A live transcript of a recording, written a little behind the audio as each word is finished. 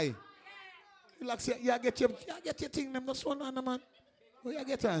Relax, you get your thing, them not one on, man. Where you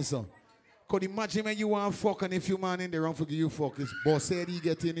get on, son? Could imagine when you want fuck and if you man in the wrong for you fuck, it's boss said he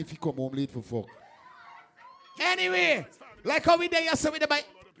get in if you come home late for fuck. Anyway, like how we there yesterday with the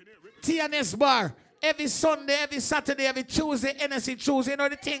TNS bar. Every Sunday, every Saturday, every Tuesday, NSC Tuesday, you know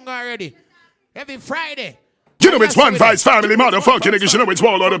the thing already. Every Friday. You know it's One Vice family, motherfucking niggas. You know it's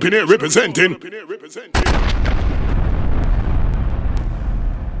Wall up in here representing.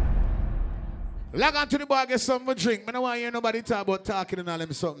 Log on to the bar, get something to drink. I don't want to hear nobody talk about talking and all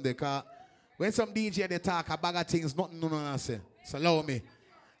them something there. Cause when some DJ they talk a bag of things, nothing no one say. So allow me.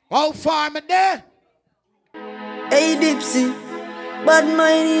 How far am I there? Hey Dipsy, bad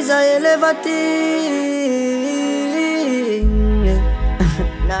mind is a hell of a thing.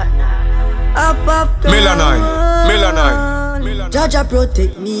 Up, Melanine. Jaja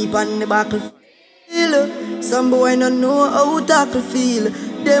protect me on the battlefield. Some boy no know how tackle feel.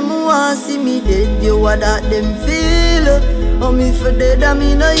 Them want see me dead, you what that them feel. Oh me for dead, I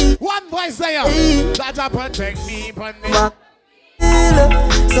mean I. One voice there. Jaja protect me on the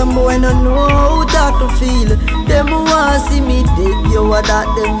battlefield. Some boy no know how tackle feel. Them want see me dead, you what that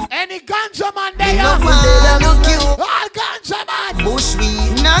them. Any ganja man there? No for dead, I mean you. All ganja man.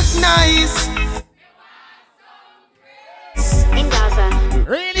 Bushweed, not nice. In Gaza.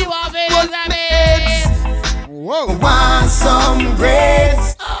 Really want it? Whoa. Want some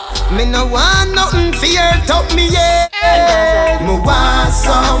grapes? Me no want nothing fear top me yet. Me want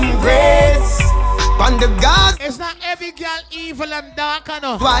some grapes. On the God. It's not every girl evil and dark, I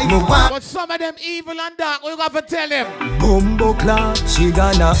know. Why me want? But some of them evil and dark, we got to tell them. Bumbo clap, she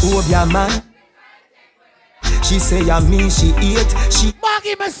gonna hold ya man. She say I mean she ate. She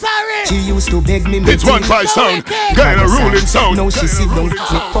Maggie, me sorry. She used to beg me. It's One Vice sound. Got a ruling sound. Now she sit down, me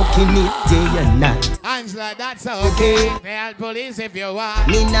fucking it day and night. Hands like that's okay. Tell police if you want.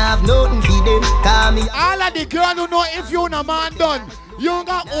 Me nah have nothing for them. Call me. All of the girl who know if you no man done, you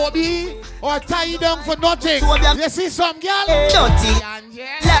got OB or tie down for nothing. You see some girl? Dirty.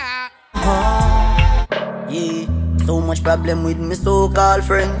 Angela. Yeah, so much problem with me so-called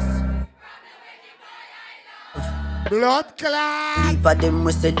friends. Blood clot. Deep of them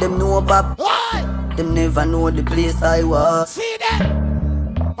we say them know pop. Them never know the place I was. See that?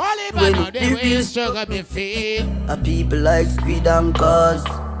 Only by now they will struggle me feel. A people like Squid and Cause.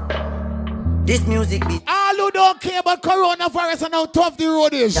 This music beat. All who don't care about coronavirus and how tough the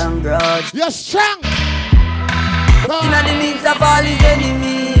road is. Young grudge. You're strong. Inna the midst of all his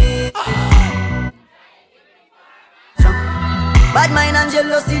enemies. Bad mind and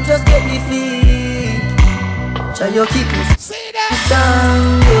jealousy just get defeat. Try you keep me see that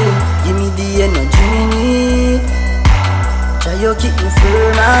strong, yeah. Give me the energy me need. Try you keep me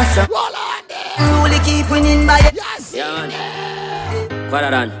firm and strong. Roll on there. Really keep winning by your yes, yeah,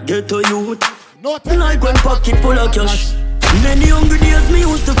 man. Get to youth. No like when pocket full of cash. Many hungry days me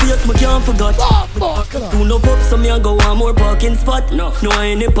used to face, me can't forget. Do no pop, so me a go one more parking spot. No I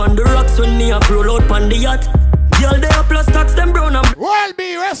ain't up on the rocks when me a roll out on the yacht. Girl, they a plus tax them brown and World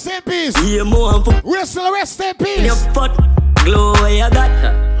be rest in peace. Yeah, more and for Whistle rest in peace. in your foot. Glow where you got.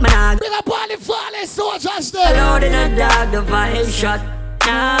 Man, Big up all the fallen soldiers there. loud in a dog, the vibe shot.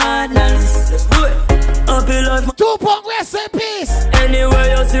 Nah, let's do it. Happy life, man. Tupac rest in peace.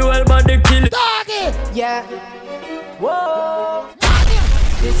 Anywhere you see well body kill it. Doggy. yeah. Whoa.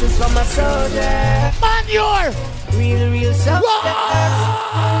 This is for my soldier. Manure. Real soldier.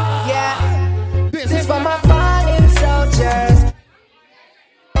 Whoa. Yeah. This This is for my fallen soldiers.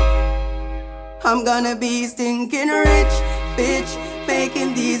 I'm gonna be stinking rich, bitch,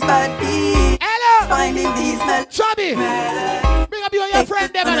 making these bad beats, Hello. finding these Chubby. Big up you and your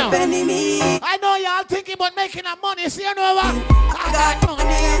friend there now. me. I know y'all thinking about making that money. See you know what? I got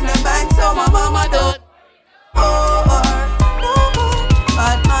money in the bank, so my mama don't. Oh, no more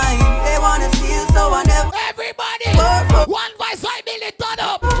bad mind. They wanna steal, so I never. Everybody. One Vice, I million turn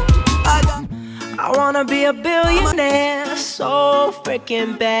up. I wanna be a billionaire, so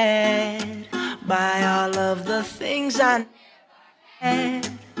freaking bad. Buy all of the things I need.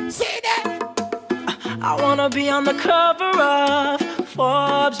 See that? I wanna be on the cover of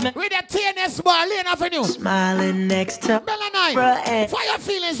Forbes. With the TNS bar, Lane Avenue. Smiling next to Melanine. Fire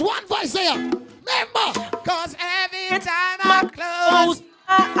feelings, One Voice there. Remember, cause every time I close,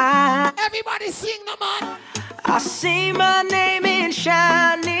 everybody sing the man. I see my name in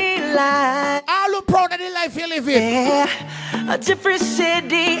shining light. All who proud of the life you live in. Yeah, a different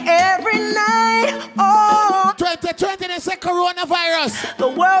city every night. Oh, 2020 they say coronavirus. the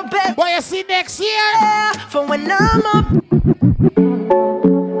world better. But you see next year. For when I'm up.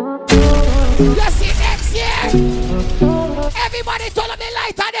 You see next year. Everybody turn on the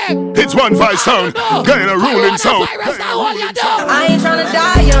light on them. It's It's one five sound, getting a ruling sound. I ain't tryna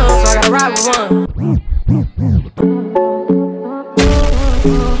die young, so I gotta ride with one.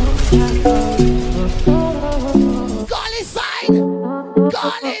 Gully side.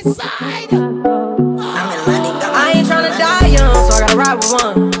 I ain't tryna die young, so I gotta ride with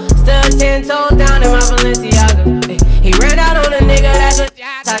one. Still 10 toes down in my Balenciaga. He ran out on a nigga that's a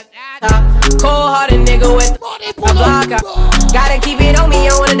cold-hearted nigga with the block. Gotta keep it on me,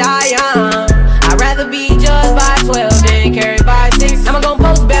 I wanna die young. I'd rather be judged by 12 than carried by 6. I'ma gon'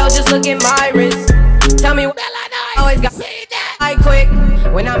 post bail, just look at my wrist. Tell me what I always got I quick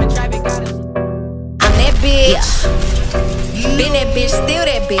when I'm in traffic. I'm that bitch. Been that bitch, still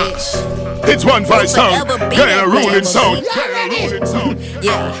that bitch. It's one five sound, getting a ruling sound.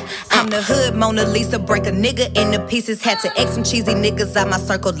 Yeah, I'm the hood Mona Lisa. Break a nigga into pieces. Had to X some cheesy niggas out my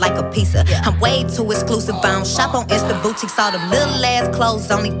circle like a pizza. I'm way too exclusive. I don't shop on Insta boutiques. All them little ass clothes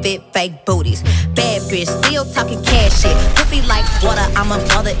only fit fake booties. Bad bitch, still talking cash shit. Pussy like water, I'm a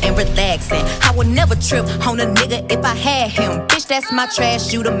mother and relaxing. I would never trip on a nigga if I had him. Bitch, that's my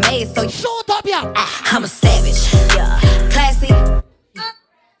trash, you the maid, so shut up, yeah. I'm a savage, yeah. Classy,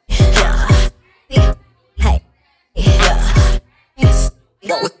 yeah. Hey, yeah.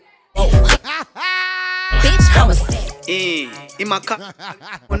 Bitch, I'm a savage. In my car,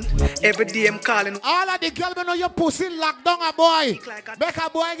 every day I'm calling. All of the girls know your pussy locked down, a boy. Make a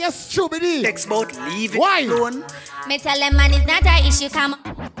boy get stupid. Text about leave it alone. Me tell them man it's not an issue, come on.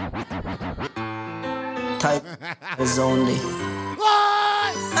 Type is only.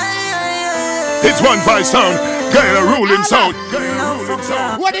 It's one five sound, getting a ruling sound.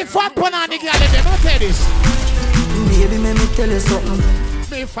 What the fuck put on the girl? Let me tell this. Baby, let me tell you something.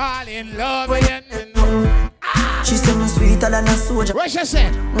 Me fall in love with you. She said me sweeter than a soldier. What she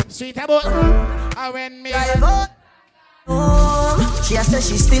say? Sweet about when me she a say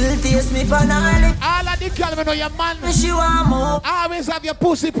she still taste me pan her lip. all of the girls know your man. She want more. Always have your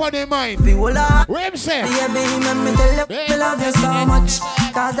pussy on your mind. Be all up. What him say? Baby, let me tell you, me love you so much.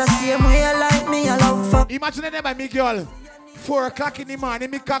 Cause the same way you like me, I love for. Imagine that by me girl. 4 o'clock in the morning,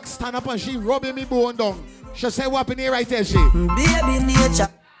 me cock stand up and she rubbing me bone down. She say what in here right there, she. Baby nature.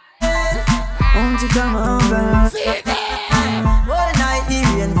 Won't you come over? See there. All night the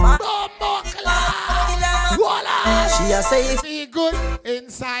rain fall. She a say feel good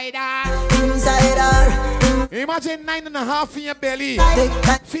inside her. Inside her. Imagine 9.5 in your belly.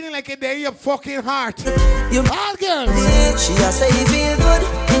 That Feeling like a day in your fucking heart. you All girls. she a say feel good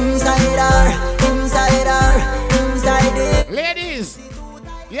inside her. Inside her. Inside it. Ladies,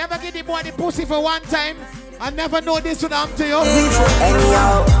 you ever get the boy the pussy for one time and never know this would happen to you?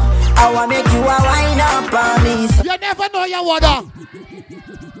 Anyhow, I wanna make you a wine up on me. You never know your water.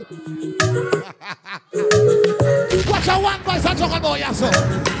 Watch your one voice and talk about yourself.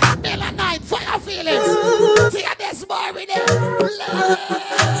 Melanine, fire feelings. See this boy with it.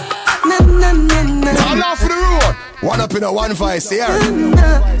 I'm off for the road. One up in a one voice here.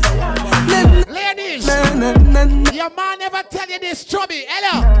 Ladies, your man never tell you this, chubby.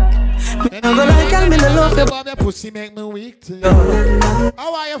 Hello. The pussy make me weak to you.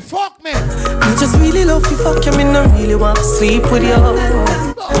 How are you? Fuck me. I just really love you, fuck you, me no really want to sleep with you.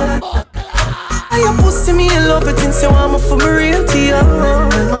 You pussy me in love it since you want me for me real to you.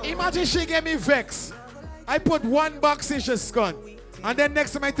 Imagine she gave me vex. I put 1 box in her scone. And then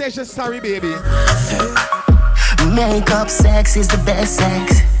next time I tell her, sorry baby. Makeup sex is the best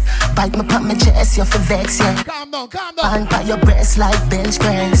sex. Bite me pop my chest, you for vex, yeah. Calm down, calm down. And by your breast like bench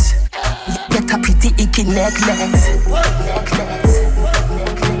press. Get a pretty icky necklace.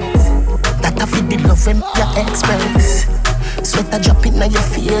 That I feel the love when you express. Sweat a drop in your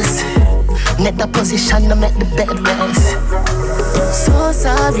face. Net the position to make the bed rest. So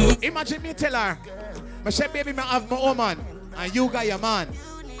sorry. Imagine me tell her, I said baby, I have my own man. And you got your man.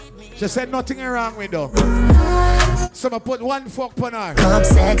 She said nothing wrong with her. So I put 1 fuck on her.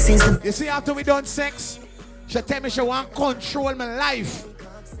 Sex is the you see after we done sex, she tell me she want control my life.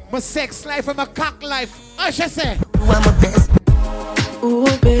 My sex life and my cock life. What she say? You are my best. Ooh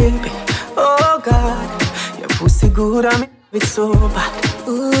baby, oh God, your pussy good on me, it's so bad.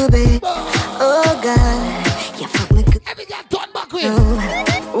 Ooh baby, oh God, you fuck me good. Every girl turn back with.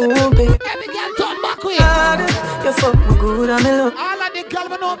 Ooh baby, Every girl turn back with. you fuck me good on me love. All of the girls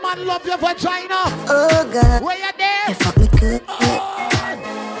we know man love your vagina. Oh God, Where you there? you fuck me good.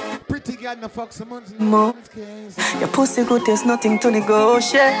 Pretty girl no fuck someone. More. Your pussy good, there's nothing to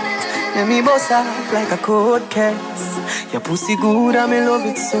negotiate. Let me boss off like a cold case. Your pussy good, I me love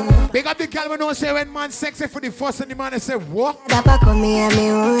it so. Big up the girl we know say when man sexy for the first and the man say what? That back on me and me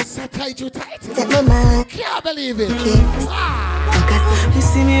own. So tight, you tight. Take my mind. Can't believe it. Okay. Ah. You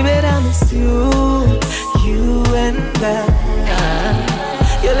see me better promise you and that.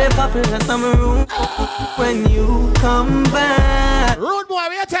 You left off in the summer room when you come back. Rude boy,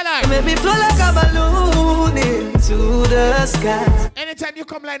 what you tell her? Maybe flow like a balloon into the sky. Anytime you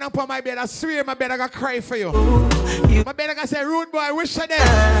come line up on my bed, I swear my bed I gonna cry for you. My bed I gonna say, rude boy, I wish I did.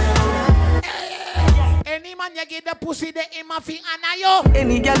 Any man you get the pussy, the imafi anayo.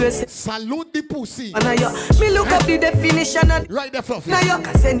 Any girl will say, salute the pussy. Anayo. Me look up the definition of right there, Fluffy. Nayo.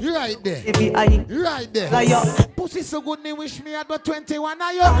 Right there. Right there. Nayo. Pussy so good, me wish me had got 21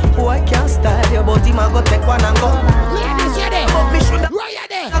 ayo. Oh, I can't style your body, man. Go take one and go. Ladies, you there? Right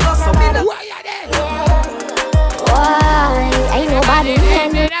there. Right there. Why ain't nobody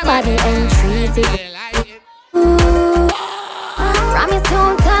ain't treated. Promise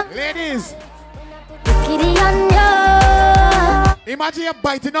don't come. Ladies. Imagine you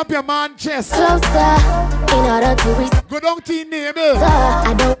biting up your man's chest. Closer, in order to reach. Go down to your neighbor.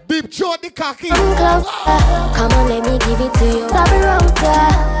 I don't deep throat the cocky. Closer, come on, let me give it to you.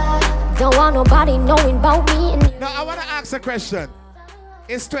 Rosa, don't want nobody knowing about me and you. Now I want to ask a question.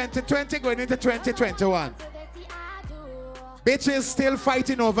 It's 2020 going into 2021. Bitches still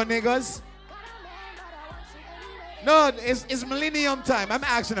fighting over niggas? No, it's millennium time. I'm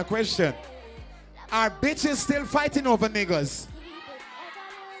asking a question. Are bitches still fighting over niggas?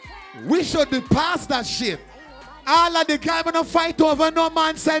 We should be past that shit. All of the guys gonna fight over no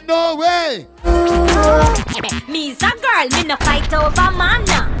man said no way. Me's a girl, me no fight over man.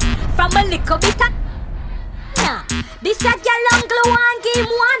 From a little bit of this a girl on glue and game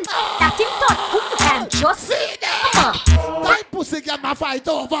one. That him thought and just see them. That pussy get my fight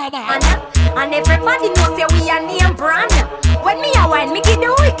over man. And everybody knows say we are name brand. When me a wine, me give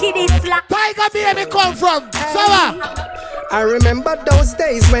the wickedest slap. Tiger baby come from I remember those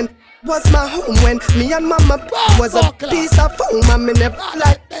days when was my home, when me and mama was a piece of foam. And me never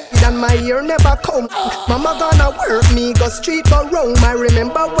like it and my ear never come. Mama gonna work me, go street go roam. I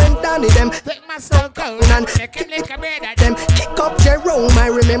remember when Danny them take my stone cold and them kick up Jerome.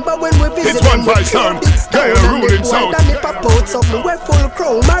 I remember when we visit it's them with sound. They are ruling sound. Danny pop out something we're full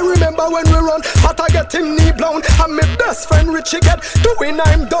chrome. I remember when we run, but I get him knee blown. And my best friend Richie get doing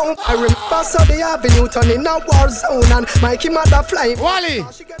I'm down. I remember so the avenue turning a war zone. And Mikey mother fly Wally.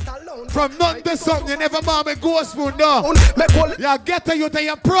 From nothing to something, you never mom a ghost spoon, no. You get to you to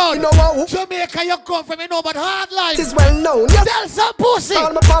your proud. You know what? Jamaica, you come from, you know, but hard life. It is well known. You tell some pussy.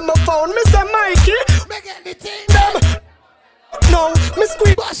 Call me on my phone, Mr. Mikey. Make anything. Them. No, me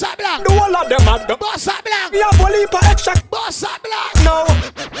squeeze. Boss up black. The whole of them are the boss up black. We have a leap of extra. Boss up black. No.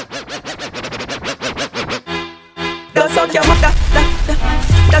 Don't suck your mother.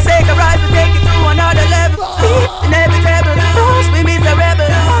 Just take a ride to take it to another level. Inevitable. We miserable.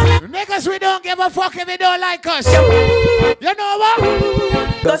 Niggas, we don't give a fuck if you don't like us. You know what?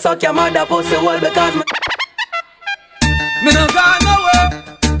 Go suck your mother pussy hole because me no gone nowhere.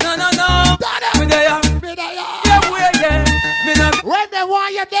 No. Me there. Yeah, we there. Me no. When they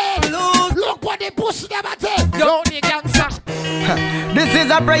want you dead, look what the pussy never take. Don't the gangster. This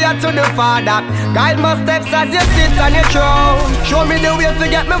is a prayer to the Father. Guide my steps as you sit on your throne. Show me the way to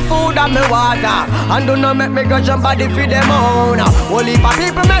get me food and me water. And do not make me go jump body for them own. Only for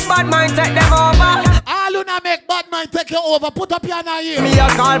people make bad mind take them over. All who not make bad mind take you over. Put up your here. Me a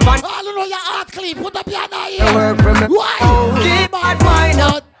call pan. All who know your heart clean. Put up your here. Work for me. Why? Keep bad mind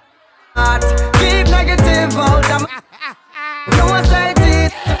out. Keep negative out. No one say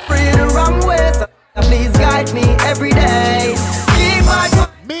it. Free the wrong way. So please guide me every day. Keep bad.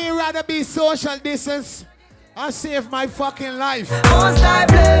 Me rather be social distance and save my fucking life. Most I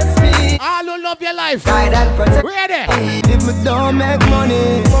bless me. All who love your life. Guide and protect. Where there? If me don't make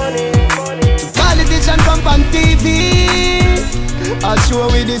money, politician come on TV. I'll show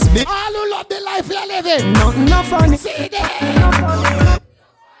with this big. All who love the life you're living. Not funny. See there.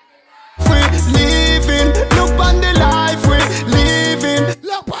 We living. Look on the life we living.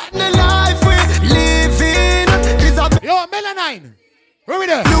 Look on the life we living. Yo, Melanine. Where we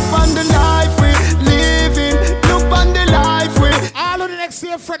there? Look on the life we living. Look on the life we. All of the next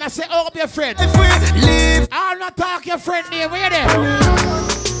year friend, I say, oh, be a friend. If we live. I'll not talk your friend name. Where there?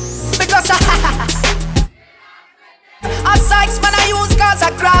 Because a Sykes man I use cause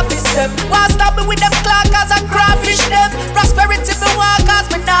I graphish them. Why stop me with them clock cause I graphish them. Prosperity me want cause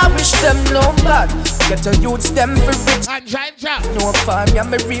me now wish them no bad. Get a youth them for rich and drive job. No farm, yeah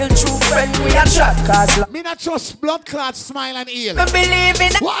me real true friend. We a chat cause me not trust blood clot smile and heal. Me believe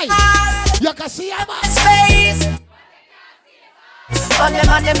in why? You can see a man space. On them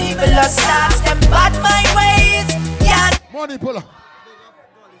and them evil starts them bad my ways. Yeah. Money puller.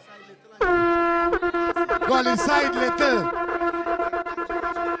 Go inside little.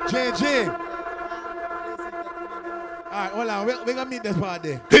 JJ. Alright, hold on. We're gonna meet this part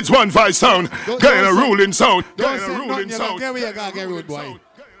there. It's 1-5 sound. Getting a ruling sound. Getting a ruling sound. Get where you gotta get rude, boy.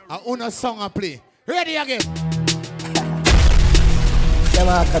 I own a song I play. Ready again.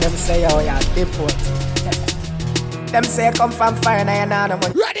 Them say, oh yeah, deport. Them say I come from fire and I know no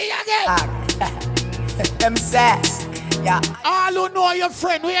money. Ready again. Them say, yeah. All who know your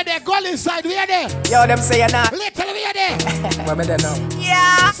friend, where they go inside, where they? Yo, them say you're not. Little where they? What me they know?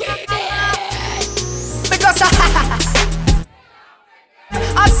 Yeah. See there. Because a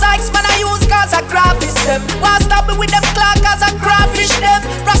Sykes man I use cause I graphish them. Won't stop me with them clock cause I graphish them.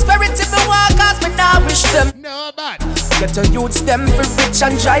 Prosperity me want cause me now wish them. No bad. Get to use them for rich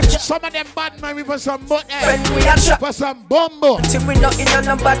and drive. Some of them bad man we for some butt when we are for some bumbo. Till we not in on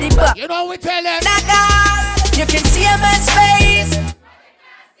nobody but you know we tell them. Nigga, you can see a man's face.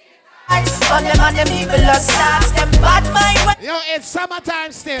 On them and them evil starts them bad mind. Yo, it's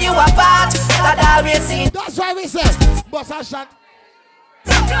summertime still. You are bad, that always seen. That's why we say, boss a shot.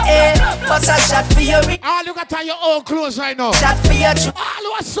 Hey, bust a shot for your ring. All you got on your own clothes right now. Shot for your true. All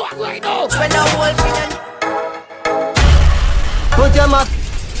you are swag right now. When a whole thing. Put your mouth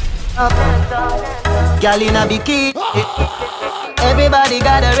up. Girl in a bikini. Everybody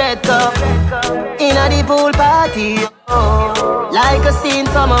got a red cup. In a the pool party. Oh, like a scene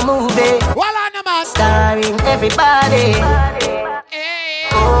from a movie. Well on the man. Starring everybody. Hey.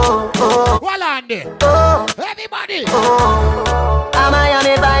 Oh, oh. Well on there. Oh. Everybody. Oh. A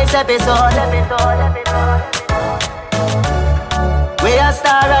Miami Vice episode. We a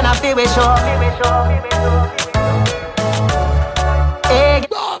star and a feel we show. Hey,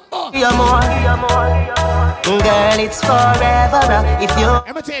 you're more. Girl, it's forever. If you.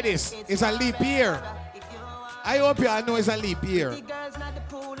 Let me tell you this. It's a leap year. I hope you all know it's a leap year.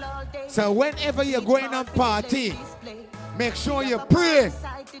 So whenever you're going on party, make sure you pray.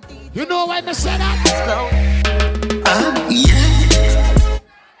 You know why I said that? Yeah.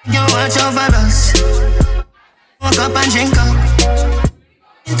 You watch over us. Walk up and drink up.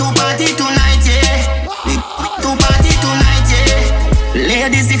 To party tonight, yeah. To party tonight, yeah.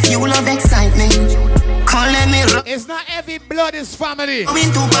 Ladies, if you love excitement, call me. It's not every blood is family.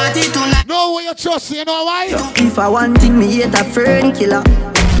 Going to party tonight. Know who you trust, you know why? If I want thing, me hate a fern killer.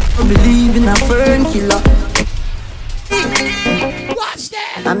 I believe in a fern killer. Watch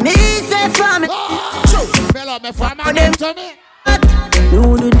that. I may say family. Fellow, me family them to me. You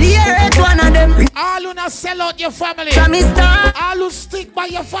do the earth one of them. All who not sell out your family. From me start. All who stick by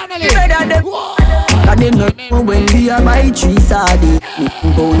your family. Better them. And them no know when we are buy 3 sardines.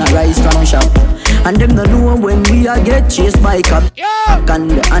 Pound a rice from shop. And them no know when we are get chased by cop. Yeah.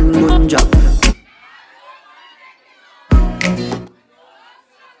 And the handgun job.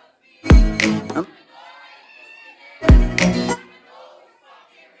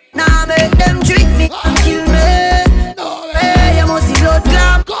 Now make them trick me and kill me. No, hey, you must see blood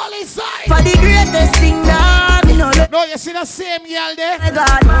clot. Call inside. For the greatest thing that me know. No, you see the same girl there?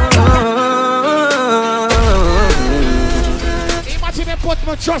 My God. Imagine me put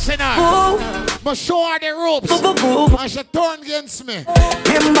my trust in her. But show her the ropes. And she turn against me.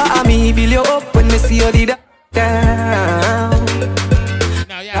 Remember me build you up when me see you did down.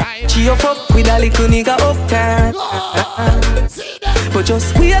 Now yeah, she up with a little nigga uptown. See that? But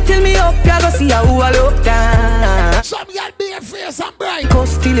just wait till me up, you go see how I look down. Some girl be a face and bright. Go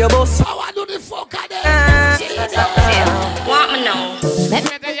steal your boss. How I do the fuck of them? See that? Want me know? Let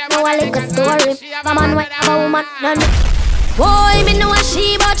me know a little story. Come on, when I'm a woman, none. Boy, me know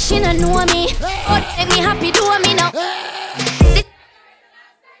she, but she don't know me. But make me happy, do me now.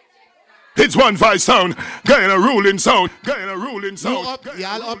 It's 1-5 sound. Getting a ruling sound. Getting a ruling sound.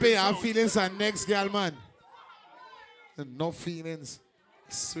 Y'all up here have feelings and next girl, man. No feelings.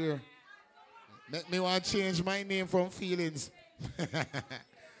 I swear. Make me want to change my name from feelings.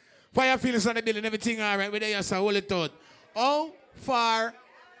 Fire feelings on the building, everything all right. We're there, so hold it out. Oh, far.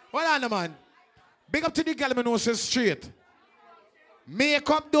 Hold on, man. Big up to the girl, man, who says straight.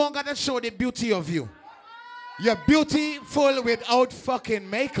 Makeup don't gotta show the beauty of you. You're beautiful without fucking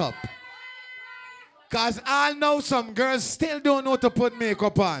makeup. Cause I know some girls still don't know to put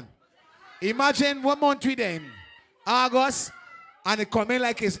makeup on. Imagine 1 month with them. August, and it come in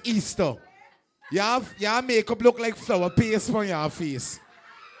like it's Easter. Your makeup look like flower paste on your face.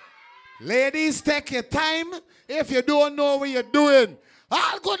 Ladies, take your time if you don't know what you're doing.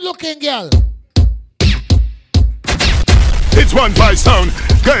 All good looking girl. It's 1-5 sound.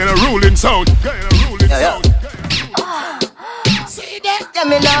 Getting a ruling sound. Getting a ruling sound. See that? Yeah,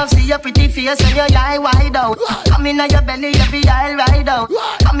 me love, see your pretty face and your eye wide out. Come in your belly, every eye ride out.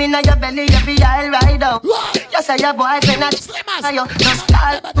 Come in your belly, every eye ride out. You say your boyfriend a you just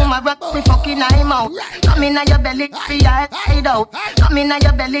call tomorrow, we fucking I'm out. Come in your belly, every eye ride out. Come in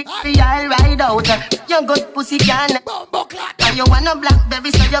your belly, every eye ride out. Your good pussy can and you want a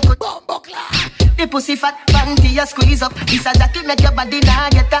blackberry so you could the pussy fat panty you squeeze up. This a jacket make your body now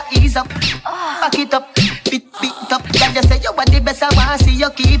get a ease up. Back it up, beat up. Girl you say you are the best, I want to see you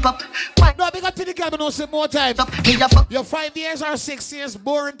keep up. No, big up to the girl, but no say more time. You're 5 years or 6 years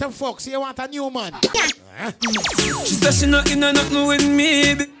boring to fuck, so you want a new man. She said she not in a nothing with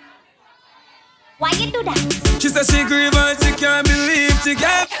me. Why you do that? She said she grieve and she can't believe she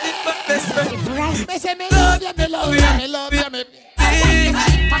can't believe but best friend. Me say me love you, me love you, me love you, me. Me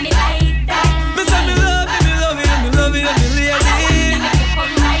say me love you, me love you, me love you, me lady.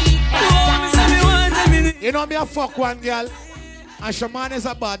 Oh, me say me want you, me need. You know me a fuck one girl, and she man is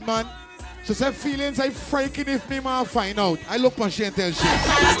a bad man. She said feelings I freaking if me man find out. I look on she and tell she.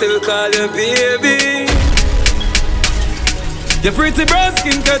 Still call you baby. Your pretty brown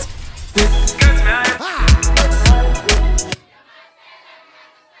skin cut.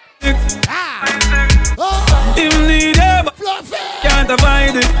 You need it, but can't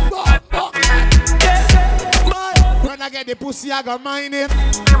avoid it. When I get the pussy, I got mine it.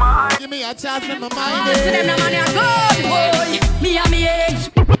 Give me a chance, let me mind it. To them, no money, I go, boy. Me and me ex.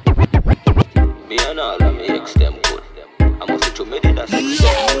 Me and all of me ex them good. I must have committed that.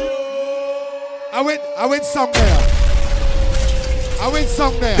 I went somewhere.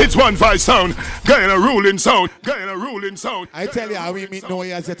 It's 1-5 sound. Getting a ruling sound. I tell you, how we meet no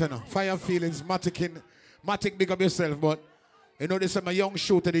years yet now. Fire feelings, Matic, big up yourself, but you know this is my young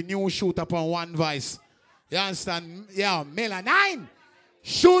shooter, the new shooter upon One Vice. You understand? Yeah, Mela 9.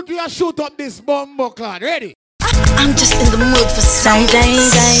 Shoot up this bomb cloud. Ready? I'm just in the mood for some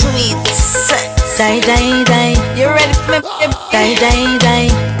sweet sex. You ready for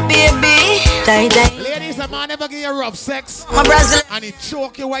me, baby? Ladies, a man never give you rough sex. My Brazil. And he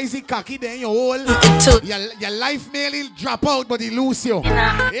choke you, why is he cocky, then you hold. Your life mail, he'll drop out, but he lose you.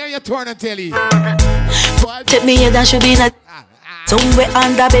 Here you turn and tell you. Take me here, that should be not. Somewhere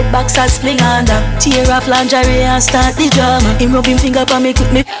under bed box and spling under. Tear off lingerie and start the drama. Him rub him finger pa me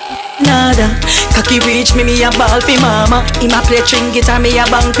clip me nada. Cocky reach me a ball fi mama. Him a play string guitar, me a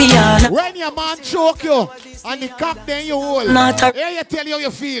bang piano. When your man choke you and the cock then you hold. Here you tell you how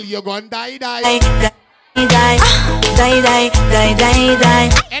you feel. You're gonna die. Die.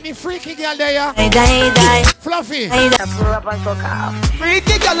 Any freaky girl there? Die. Fluffy.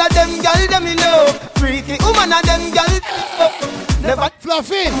 Freaky girl of them girl them me know. Freaky woman of them girl. Never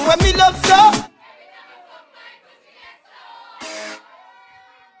Fluffy. When me love so.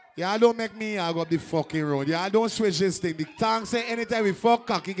 Y'all don't make me go up the fucking road. Y'all don't switch this thing. The tongue say anytime we fuck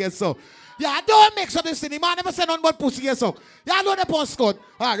cocky gets up. Y'all don't mix up this thing. The man never said nothing but pussy gets up. Y'all know the post code.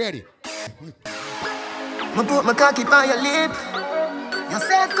 All right, ready. I put my cocky by your lip. You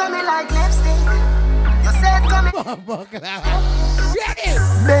said coming like lipstick. You said coming. Ready.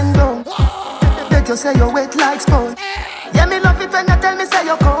 Bend down. Bet you say you're wet like sponge. Yeah, me love it when you tell me say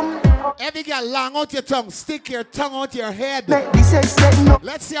you come. Every girl, long out your tongue. Stick your tongue out your head. Make the sex get no.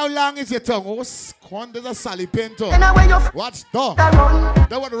 Let's see how long is your tongue. Oh, squan, there's a Sally Pinto. What's done?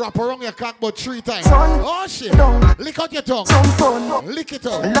 They want to wrap around your cock about 3 times. Oh, shit. Lick out your tongue. Lick it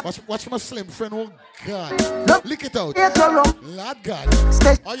out. Watch my slim friend. Oh, God. Lick it out. Lord God.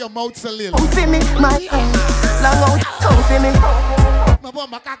 Oh, your mouth's a little. Come for me, my long out. Come for me.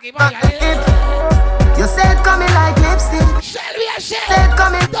 You said coming like lipstick. Shall we a shit? Said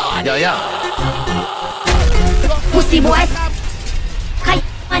coming. Yeah. Pussy boys. Kai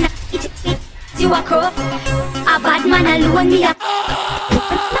man it you a crop. A bad man alone me a.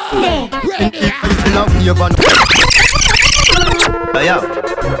 Love me about. Yeah.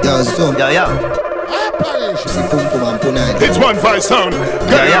 It's 1-5 sound.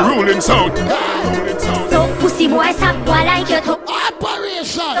 Getting a ruling sound. So pussy boys have boy like you to.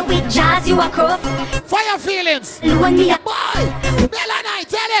 Operation. With jazz you a crop. Fire feelings. Alone me a. Boy. Melanite,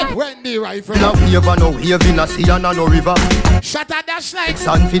 tell him. Wendy rifle. Love me ever no wave in a sea and no river. Shut up dash like.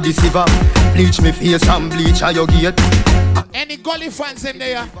 Sun for the silver. Bleach me face and bleach at your gate. Any gully fans in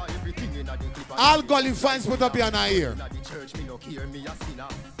there? All gully fans put up your ear.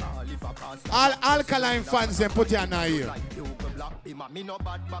 All alkaline fans then put your ear.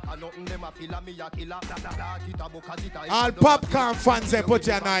 All popcorn fans then put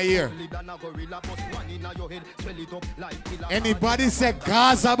your ear. Anybody say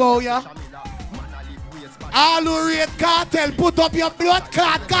Gaza about ya? All who rate cartel, put up your blood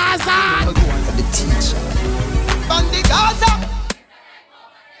clot Gaza. Bandit Gaza.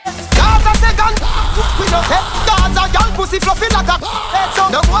 Gaza second. We don't take Gaza, y'all pussy fluffy like a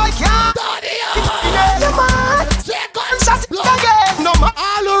no boy can't. Yeah, man. Gunshot again. No man.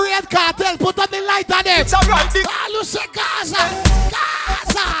 All who red cartel, put on the light on them. It's alright. All who say Gaza.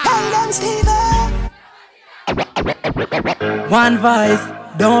 Gaza. Tell them Steven. One voice.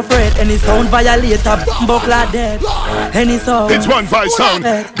 Don't fret, any sound violator, buckler dead. Any sound. It's one voice sound,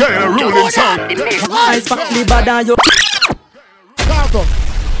 getting a ruling sound. Nice family bad and you. Cargo.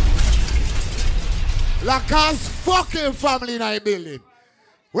 Lacan's fucking family in our building.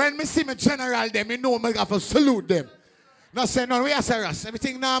 When me see me general them, me know me have to salute them. Not say no, we are serious.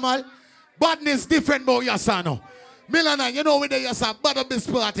 Everything normal. Badness different about your son now. Millionaire, you know we there you say bad up this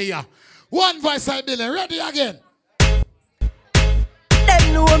party here. One voice I building. Ready again.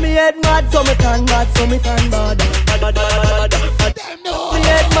 Them know me head mad, so me turn mad, so me turn bad. Them know me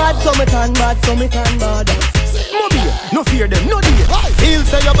head mad, so me turn mad, so me turn bad. Mobile, no fear them, no dear. Feel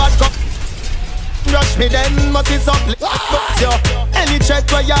say you bad cup. Rush me then, must be something. Any check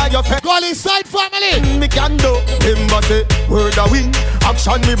where you are your friend. Go inside family. Me can do. Him must say, word a win.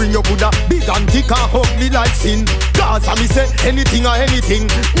 Action me bring your Buddha. Big and thick and ugly like sin. Gaza me say, anything or anything.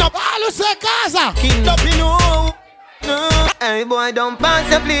 No. All who say Gaza. Kingdom you know. Hey boy, don't pass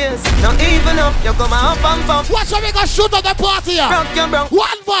the place. Not even up, you come up and pump. Watch how we gonna shoot at the party here. Rock your bro.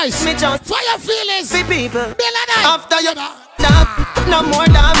 One voice. Me just fire feelings. See people. Millionaire. After you no more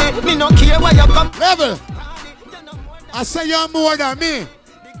than me. Me no care where you come. Level. I say you're more than me.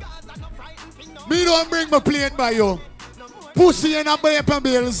 Me don't bring my plane by you. Pussy in a paper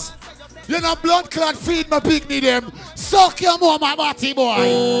bills. You know blood clot feed my picnic them. Suck your mom, my body boy.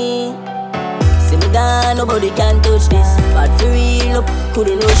 See me gone, nobody can touch this. But for real, up,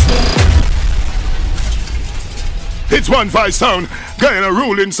 couldn't rush me. It's one voice sound, getting a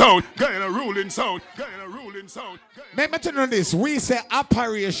ruling sound, getting a ruling sound, getting a ruling sound. Make me tell you this, we say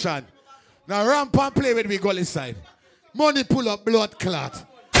operation. Now ramp and play with me gully side. Money pull up blood clot.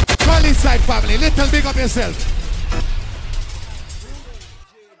 Gully side family, little big up yourself.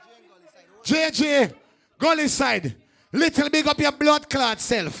 JJ, gully side, little big up your blood clot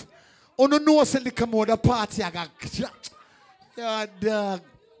self. Oh no no send the come out the party I got. Yeah dog.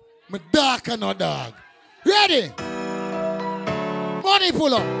 My dog and no dog. Ready? Money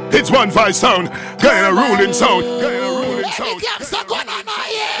pull up. It's one voice sound, getting a ruling sound, getting a ruling sound.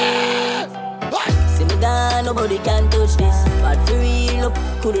 See me gone, nobody can touch this. But for real, up,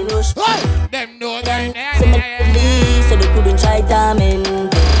 couldn't rush. Them know that. So me so they couldn't try timing.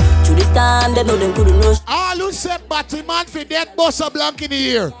 Through this time, they know them couldn't rush. All who said Batman for dead bust a blank in the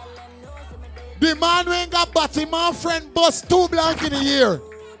ear. The man who ain't got Batman friend bust 2 blank in the ear.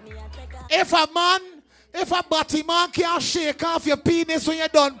 If a Batman can't shake off your penis when you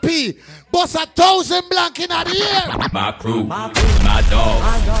done pee, bust 1,000 blank in the ear. My crew, my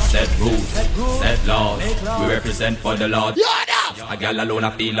dogs, set rules, set laws. We represent for the Lord. A girl alone, I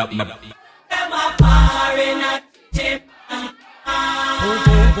feel up my.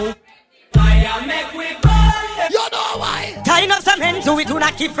 You know why? Tying up some men so we do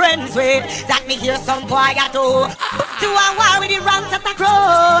not keep friends with. That me hear some boy got to a war with the ranks at the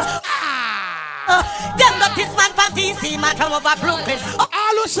crow. Them got this man from DC, man from over Brooklyn.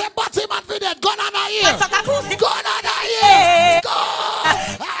 All who say Batman for dead, gun on the ear. Gun on the ear. Yeah. Go.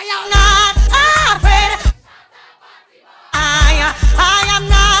 I am not afraid. I am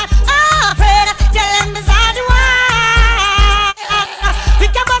not afraid. Tell them beside the why.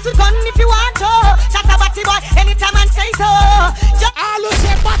 Pick your boss with gun if you want to. Shut a batty boy anytime and say so. All who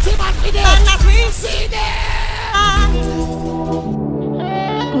say Batman for dead, and as we see them.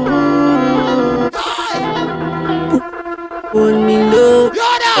 Hold me low.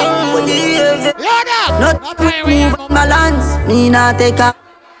 Yoda! Not move balance. Me not take a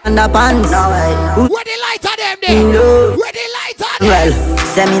underpants. Where the light of them there? Where the light of them? Well,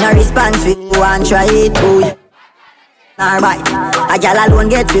 seminar response we go and try it. Oh, alright, a gal alone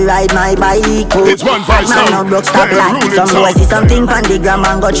get to ride my bike. It's one voice sound. Man no broke stop like some boys see something on the gram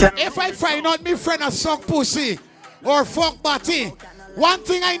and go try. If I find out me friend a suck pussy or fuck batty, one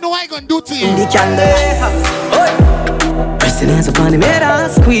thing I know I gonna do to you. In the candle. Pressing hands upon the metal,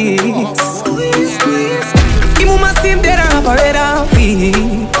 squeeze. Squeeze, squeeze. He move my steam dead and operator.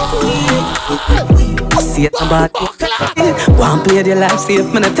 See it about one play the life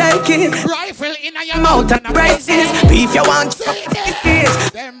safe, man, I take it. Rifle in your mouth and braces. Beef you want,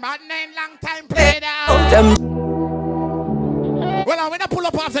 them bad name long time played out. Well, I'm gonna pull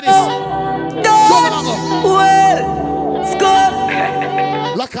up after this. Well, score.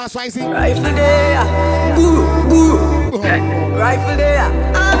 Look how spicy. Rifle there. Guru, guru. Rifle there.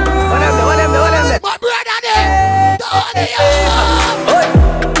 What am I? My brother there.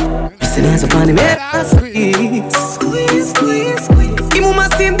 Finesse upon the bed. Squeeze, squeeze, squeeze, squeeze. Give me my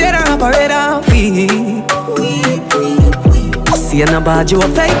steam dead and operator. See and a bad you a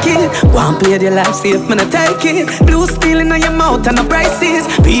fake it. One play the life safe, man I take it. Blue stealing on your mouth and the prices.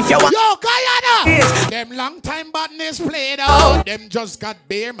 Beef you want. Yo, Guyana! Them long time badness played out. Them just got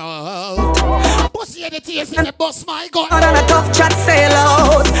bare mouth. Pussy the tears in the bus, my God. And a tough chat sail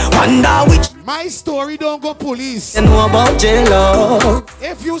out. Wonder which. My story don't go police. You know about J-Lo.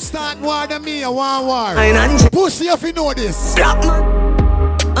 If you start war than me, I want war. I pussy if you know this.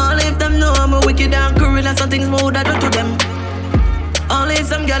 Only if them know I'm a wicked and cruel and something smooth I do to them. Only if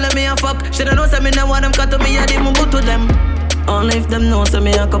some girl me a fuck. Shoulda know say me no want them cut to me and them move to them. Only if them know say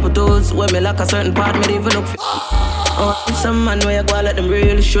me a couple toes. When me like a certain part me even look for. Oh, if some man where you go let them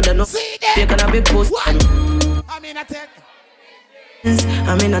really shoulda know. They can a big post. I mean I tell.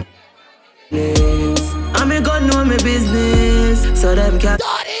 I mean I. I mean God know me business, so them can.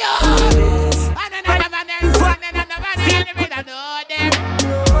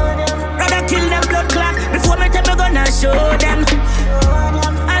 Rather kill them blood clot before me tell me gonna show them.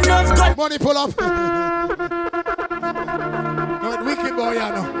 I love God. Money pull up. No, wicked boy, you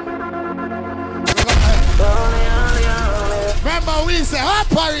know. Remember we say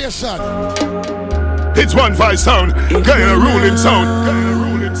operation. It's 1-5 sound. Guyana ruling sound. Guyana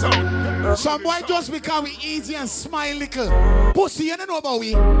ruling sound. Some boy just because we easy and smile little. Pussy, you don't know about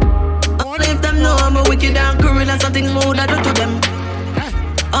we. Only if them know I'm a wicked and cruel and something smooth I do to them.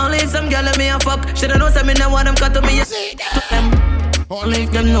 Only if some girl me a fuck. Shoulda know say me no want them cut to me to them. Only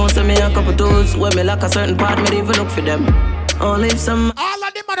if them know say me a couple toes. When me like a certain part me even look for them. Only if some. All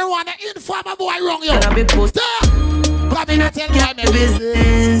of them mother wanna inform a boy wrong you. And a big post. I mean I tell girl my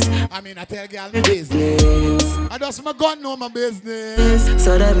business. I mean I tell girl my business. I just my gun know my business.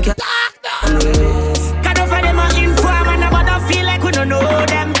 So them can talk down. Cut off of them a inform and nobody feel like we don't know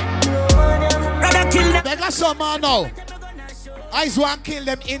them. Rather kill them. They got some man now. I just want to kill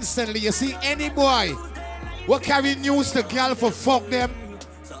them instantly. You see any boy what carry news to girl for fuck them,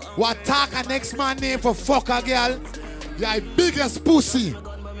 what talk a next man name for fuck a girl, you're biggest pussy.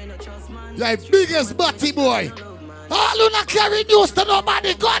 You're biggest butty boy. All who not carry news to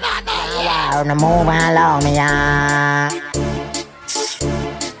nobody going on now. Yeah, no move along me, yeah.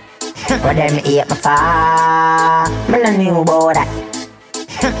 But them eat my far. Me no new about that.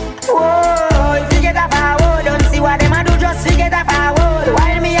 Whoa, if you get a forward, don't see what them a do, just forget a forward.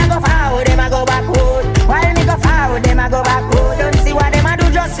 While me a go forward, them a go backward. While me go forward, them a go backward. Don't see what them a do,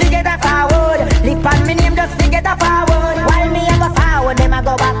 just forget a forward. Lip on me name, just forget a forward. While me a go forward, them a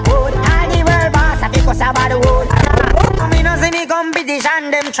go backward. All the world boss, I think us about the world. Me no see me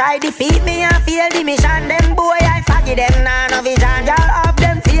competition, them try defeat me and fail the mission. Them boy I forgive them, nah no vision. Y'all up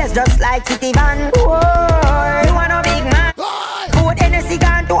them face just like City Van. Whoa, you want a big man? Put Hennessy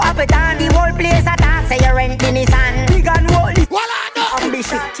gun to up it on the whole place attack. Say you rent in the sun. Big and holy.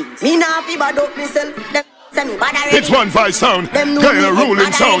 Ambition. Me nah fi bad up myself. Them say me bad already. It's 1-5 sound. Guyana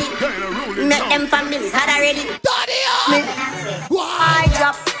ruling sound. Make them families had already. Daddy, I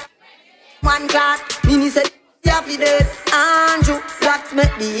drop one class. Me said. Yeah, fi dead. Andrew, blacks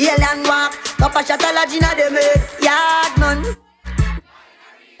make the alien walk. Papa shot a lodge inna them head. Yard man.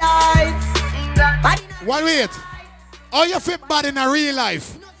 Life. One wait. How you fit bad in a real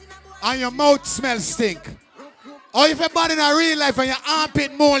life and your mouth smells stink? How you fit bad in a real life and your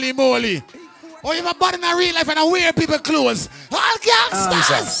armpit moly moly? Or you fit bad in a real life and I wear people clothes? All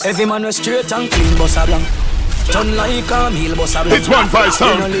gangsters. Every man was straight and clean, boss a blank. Turn like a meal, boss a blank. It's 1-5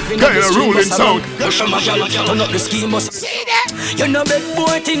 sound. Guyana ruling sound. Turn up the scheme, boss. See that? You know big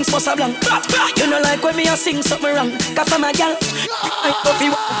boy things, boss a blank. You know like when me a sing something wrong. Cause I'm a gal. I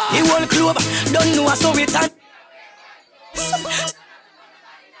coffee, he whole club. Don't know so it's an.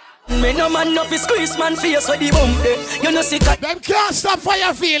 Me no man no fi squeeze man face with the bump. You know sick. Them can't stop for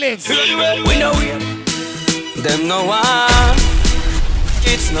your feelings. We know we. Them no one.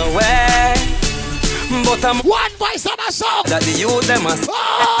 It's nowhere. But I'm one voice on a song that the youth them must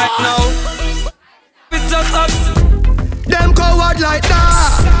right now. It's just us. Them coward like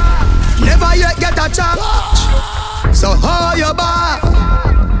that. Never yet get a chance. So how you back?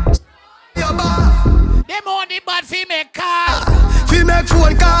 Your back. Them only bad fi make car. Fi make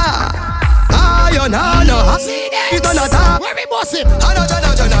phone car. You know. See that? You don't know. Where we boss it?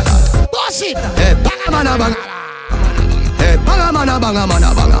 Boss it. Hey, banga banga. Hey, banga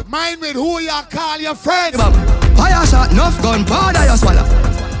banga. Mind with who you call your friend. Fire shot, enough gun, powder you swallow.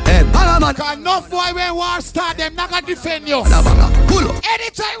 Hey, banga man. Cause enough boy when war start, them not gonna defend you. Pull up.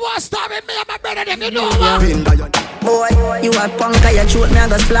 Anytime war start with me and my brother, them you know what? Boy, you a punk, you shoot me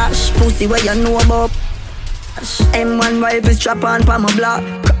and go splash. Pussy where you know about. M1 wife is strap on pa my block.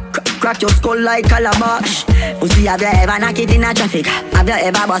 crack your skull like calabash. Pussy, have you ever knocked it in a traffic? Have you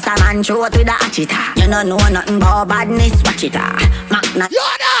ever bust a man throat with a hatchet? You don't know nothing about badness, watch it. Magna,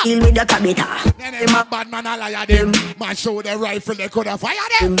 deal with the cabita. Them a bad man, a liar them. Man show the rifle, they coulda fire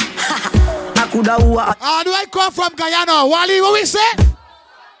them. I coulda who? How do I come from Guyana? Wally, what we say?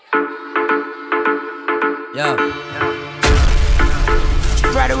 Yo.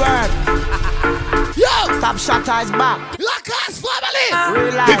 Spread the word. Yo. Top shot is back. Lakas family.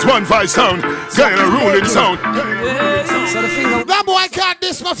 It's 1-5 sound. Guyana ruling sound. So the finger. That boy can't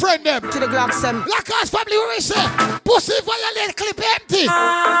diss my friend them. To the Glock 7. Lakas family, what we say? Pussy violate clip empty.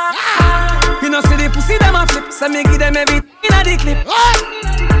 You know see the pussy them a flip. So me give them everything in a the clip.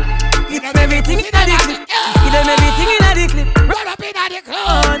 Give them everything in a the clip. Give them everything in a the clip. Run up in a the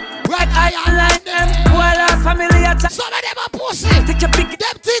club. When I align them. Well, last family attack. Some of them are pussy. Take your pick.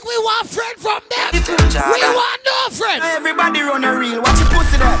 Them think we want friend from them. We want no friend. Everybody run a reel. Watch your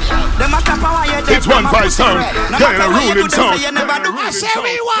pussy there. Them a tap a wire. It's 1-5 sound. Guyana ruling sound. I say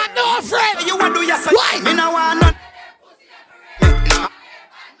we want no friend. You want do yourself. Why? Me no want none.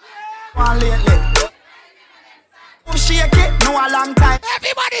 One lately. Shake it, no a long time.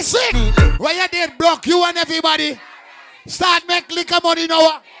 Everybody sing. When you did block you and everybody start make liquor money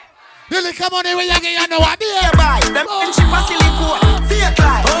now. The liquor money when you get you know what be here. Buy them friendship a silly code. Fake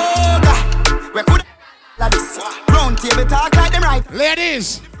life. Oh God. We could like this. Round table talk like them right.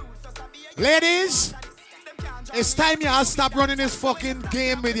 Ladies, it's time you stop running this fucking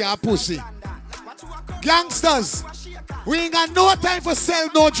game with your pussy. Gangsters, we ain't got no time for sell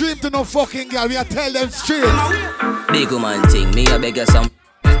no dream to no fucking girl. We are tell them straight. Big woman thing, me a beg you some.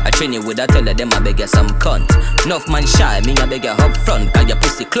 I train you with a tell them I beg you some cunt. Enough man shy, me a beg you up front. Cause your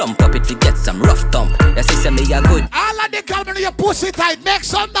pussy clump up if you get some rough thump. Your sister me a good. All of the girls in your pussy tight, make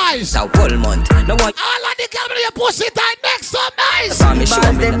some noise. A whole month, no one. All of the girls in your pussy tight, make some noise.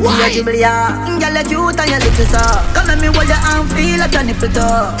 Why? Girl, you cute and you little so. Come let me hold your arm, feel like your nipple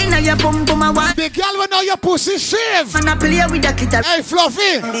toe. Inna your pum pum a one. The girl will know your pussy shave. And I play with your clitoris. Hey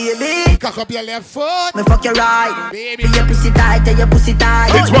Fluffy, baby, cock up your left foot. Me fuck your right, baby. Your pussy tight, your pussy tight.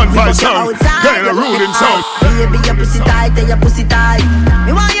 It's 1-5 sound. Guyana ruling sound. Baby, your pussy tight, your pussy tight.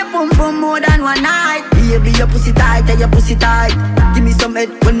 Me want your pum pum more than one night. Baby, your pussy tight, your pussy tight. Give me some head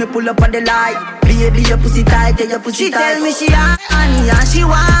when me pull up on the light. Baby, your pussy tight, your pussy tight. She tell me she honey and she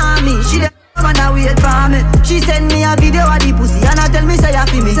want me. She the wanna wait for me. She send me a video of the pussy and I tell me say you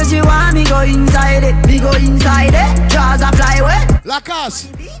feel me. Say she want me go inside it, me go inside it. Jaws a fly away. Lakas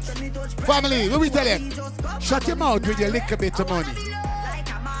family, what we tell them? Shut your mouth with your little bit of money.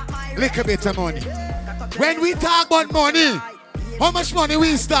 Little bit of money. When we talk about money, how much money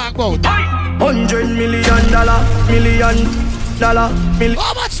we talk about? $100 million, million.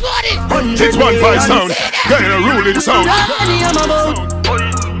 How much money? It's 1-5 sound. Guyana ruling sound.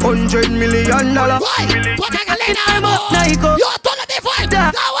 $100 million. Why? What I can let you You're told the fight. Now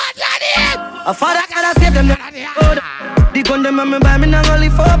what you A father gotta save them. The gun them and me buy me not only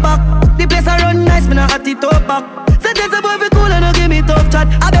for back. The place I run nice, me not at it up back. Say there's a boy fi cool and no give me tough chat.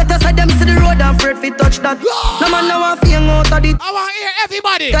 I better side them see the road and afraid fi touch that. No man now want fing out of it. I want to hear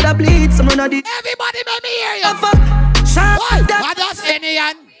everybody. Gotta bleed some run of it. Everybody make me hear you. Fuck. Why? What does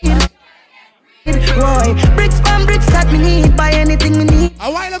Indian? Boy, bricks from bricks that me need. Buy anything me need. A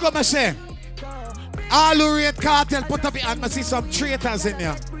while ago I say, all who rate cartel put up your hand. I see some traitors in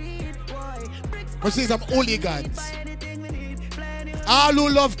there. I see some hooligans. All who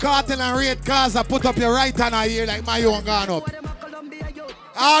love cartel and rate Gaza, put up your right hand here like my own gone up.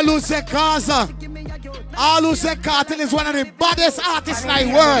 All who say Gaza, all who say cartel is one of the baddest artists in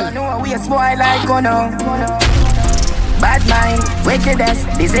the world. No, we a spoil like Gono. Bad mind, wickedness,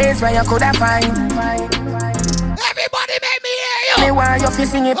 disease where you coulda find. Everybody make me hear you. Me want you to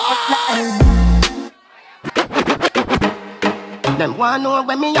sing it Them want know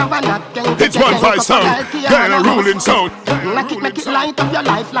when me have a napkin. It's 1-5 sound. Guyana ruling sound. Make it light up your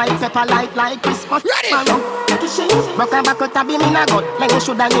life like pepper light like Christmas. Ready? Broke a back out of him in a gut. Like you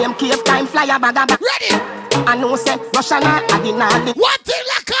shoulda name cave time flyer bag a back. Ready? I know say Russian a dinali. One thing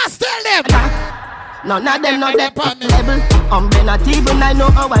Lakas tell them. None of them not that level. I'm not even I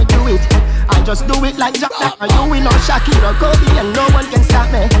know how I do it. I just do it like Jack. And you will not Shakira, Kobe, and no one can stop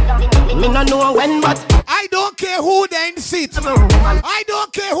me. Me no know when, but I don't care who they in seat. I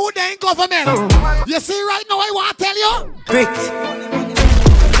don't care who they in government. You see right now I want to tell you. Brick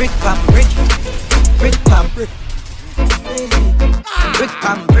pam brick. Brick pam brick. Brick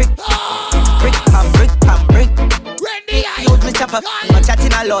pam brick. Brick pam brick pam brick. Randy, use me chopper. I'm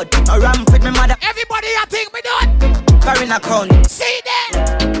chatting a lot. I ram with me mother. Everybody I think me done. Carrying a crown. See them.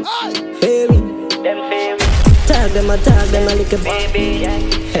 Them fairy. Tag them a little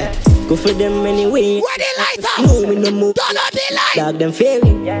baby. Go for them anyway. Where they light up? No, we no move. Don't know they light. Dog them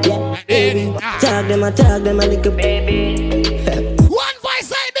fairy. Yeah. Tag them a little baby. One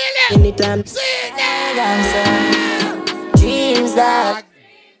voice I million. Anytime. See it. Dreams that.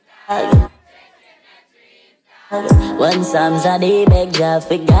 When Psalms are they beg Jah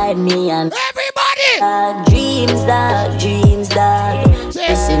to guide me and everybody. Dreams that.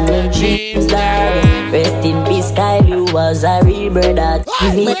 Listen me dreams that. Rest in peace, Kyle, you was a real brother.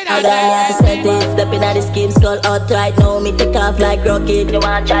 Me I have to set it. Step in at the skin skull outright. Now me take off like rocket. You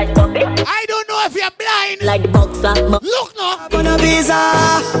want try stop it? I don't know if you're blind. Like the boxer. Look now. On a visa,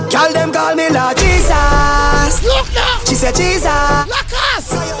 call them call me Lord Jesus. Look now. She said Jesus. Lock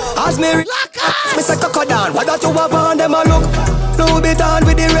us. As me lock us. Me say coco down. What got you have on them a look? Blue bit on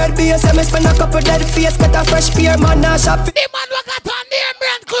with the red base. Me spend a couple dead face. Get a fresh pair man a shop. The man we got on there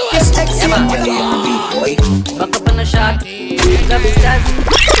brand clothes. Boy, back up on the shot. Love is that.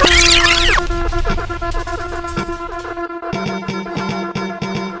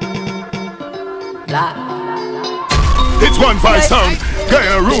 It's 1-5 sound. Got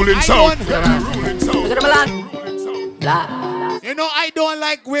a ruling sound. You know I don't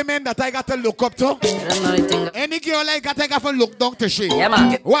like women that I got to look up to. Any girl I got to look down to she. Yeah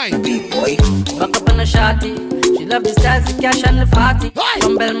man. Why? Boy, back up on the shotty. She love the styles, the cash and the party.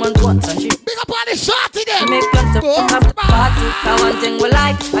 From Belmont once and she big up on the shotty there. Make plans to have the party. Now one thing we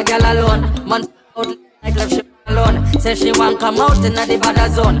like, a girl alone. Man out like love she alone. Say she want come out in the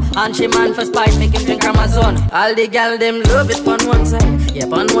bad zone. And she man for spite, make him drink Amazon. All the gal them love it on one side.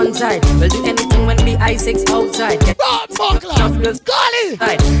 Yep, on one side. We'll do anything when we I6 outside. Tough girls, golly.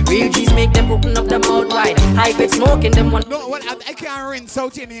 Real G's make them open up them mouth wide. High grade smoke in them one. No, what I can't rinse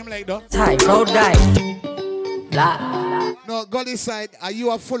out your name like that. High crowd die. La. No, Golly side, are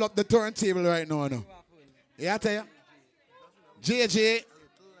you full up the turntable right now? No. Yeah, I tell you. JJ,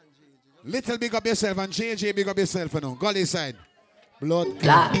 little big up yourself, and JJ big up yourself now. Golly side, blood.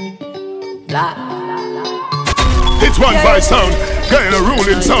 La. It's 1-5 sound. Got a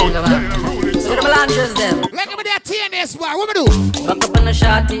ruling sound. Look at me that TNS bar. What me do? Back up on the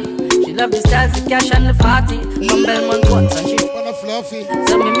shotty. She love the styles, the cash and the party. From Belmont once and she wanna fluffy.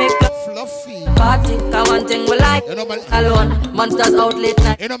 So me make a fluffy party. Cause one thing we like, you know, alone. Monsters out late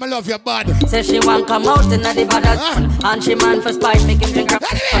night. You know me love your body. Say she want come out in the bad and she man for spite, make him drink her.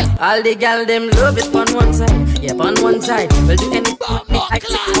 All the gal them love it on one side. Yep, on one side. We'll do anything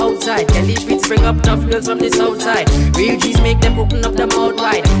outside. Kelly beats bring up tough girls from the south side. Real G's make them open up the mouth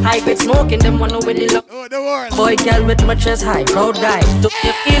wide. High grade smoke in them one over the love. Oh, the world. Boy girl with my chest high, proud guy. Took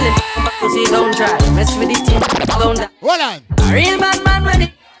your feeling, pussy don't try. Mess with the team, don't die. Hold on. A real bad man when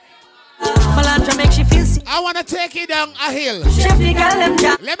it Melantra make she feel sick. I wanna take you down a hill. Chef the girl them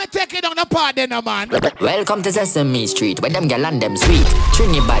jack. Let me take you down the part then, man. Welcome to Sesame Street, where them gal and them sweet.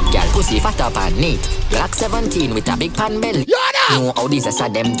 Trinidad gal, pussy fat up and neat. Black 17 with a big pan belly. Know how these are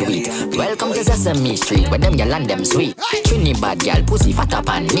them do it. Welcome to Sesame Street, where them gal and them sweet. Trinidad gal, pussy fat up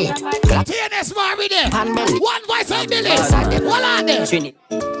and neat. Black TNS Marvin there. Pan belly. One voice on the list. What on there?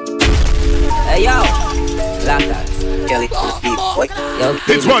 Hey yo, Blackers. Kelly,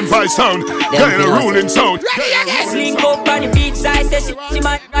 it's 1-5 sound. Got a ruling sound. Link up on the beach side, say she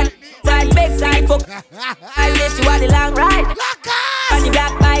might run side, big side, fuck. I say she want the long ride. On the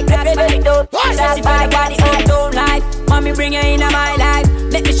black bike, ready to sassy for the body, uptown life. Mommy, bring her into my life.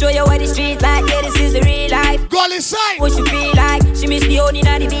 Let me show you what the street like. Yeah, this is the real life. Go inside. What she feel like? She miss the only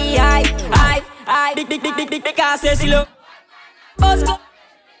and the beehive. I big car says she look. Buzz go.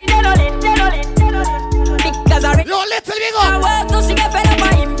 Yo, little big up. I work till she get fed up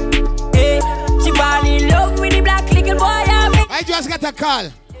by him. Hey, she fall in love with the black little boy. I just got a call.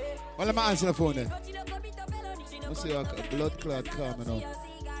 Well, let me answer the phone then. Let's see a blood clot coming out.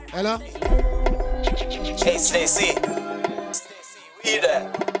 Hello? Hey, Stacy. We there.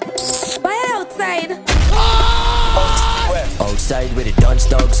 Why outside? Outside with the dunce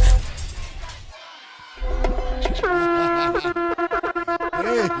dogs.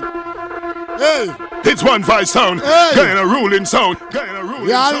 Hey. It's 1-5 sound. Hey. Got a ruling sound. Got a ruling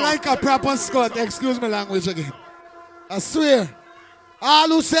Yeah, sound. I like a proper Scott. Excuse my language again. I swear. All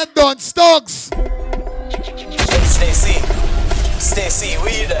who said don't stogs. Hey, Stacy,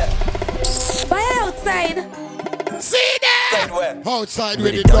 we there. Why outside? See there! Outside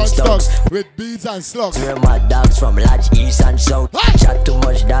with the dunce dogs, with beads and slugs. We're my dogs from large east and south. Chat too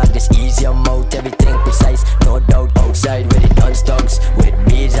much dog, this easy amount, everything precise. No doubt outside with the dunce dogs, with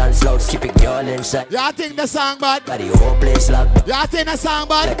beads and slugs. Keep it girl inside. Y'all think the song bad? Got the whole place locked. Y'all think the song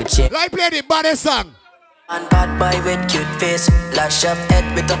bad? Like a chick. Like play the baddest song. And bad boy with cute face. Lash up head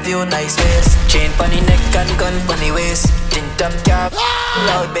with a few nice ways. Chain pon the neck and gun pon the waist. Tint up cap,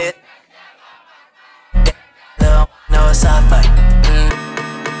 loud bit. no soft boy.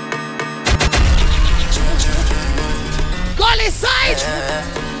 Gully side!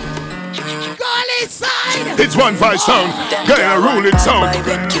 Gully side! It's 1-5 sound, getting a ruling sound. My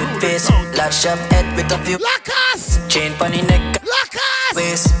red cute face, lash up head with a few Lockus! chain pon the neck, Lockus!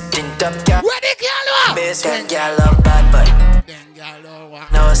 waist, tint up car, where the girl bass, that girl love bad boy.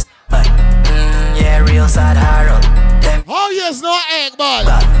 No soft boy. Yeah, real sad Harold. Them. Oh yes, no egg ball.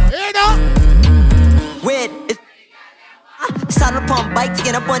 You know? Wait, saddle pump bike to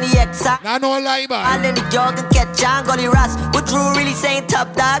get up on the exit. Nah, no lie, man. And then the girl can catch on Gully Ras. What Drew really saying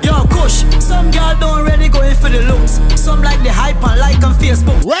top dog? Yo, Kush, some girl don't really go in for the looks. Some like the hype and like on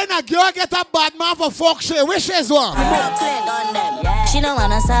Facebook. When a girl get a bad man for fuck shit, which is one? She don't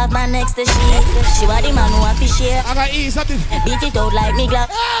wanna serve my next to she want the man who want to share. I got ease at it. Beat it out like me glove.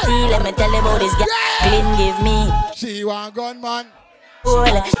 See, let me tell you about this girl. Clean give me. She want gun man. Well,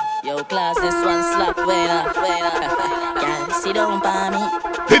 yo, class, this one slap. Wait up. Girl, sit down by me.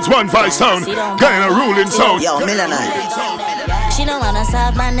 It's 1-5 sound, getting a ruling sound. Yo, Milana. She don't wanna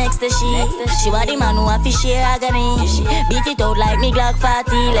serve my next to she want the man who want to share agony. Beat it out like me Glock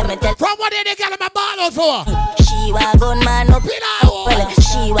 40. Let me tell. From what did they get my ball out for? She want gun man up in a hole.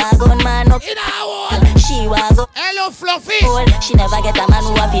 She want gun man up in a hole. She want go. Hello, Fluffy. She never get a man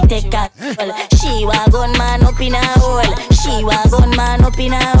who want to take her. She want gun man up in a hole. She want gun man up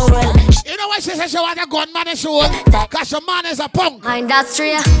in a hole. You know why she says she want a gun man in show? Cause your man is a punk. My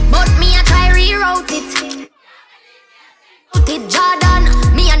industry, but me I try reroute it. Jordan,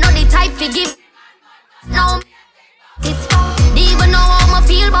 me I know the type to give. No, it's even know how I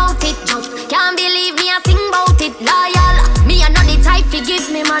feel about it. Just can't believe me I sing about it. Loyal, me I know the type to give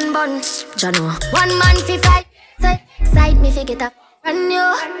me man bun. Jano, one man fi fight, side me fi get up. Brand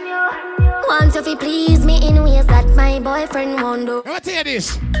new. Want you fi please me in ways that my boyfriend won't do. Let me tell you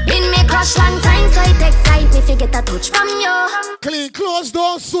this. Been me crush long time, so it excite me fi get a touch from you. Clean clothes,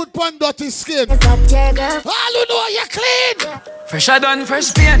 don't suit pon dirty skin. Is that your girl? All you know you clean. Fresh I done,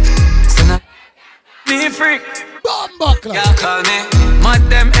 fresh paint. So now me freak. Bumbuckler. Y'all call me. Mad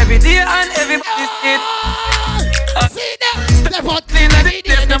them every day and everybody's it. See them. Step out clean and it.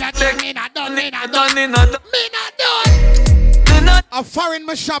 Me not done. Me not done. A foreign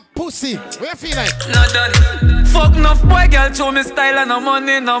my shop pussy. What you feel like? Not done. Fuck enough boy girl show me style and no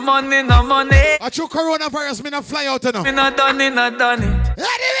money. A true coronavirus me not fly out enough. Me not done it. Anyway.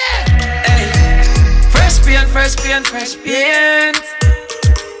 Hey. Fresh paint.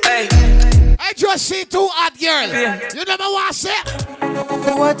 Hey. I just see two hot girl. You never want to say?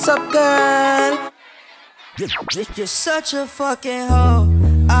 What's up, girl? You're such a fucking hoe.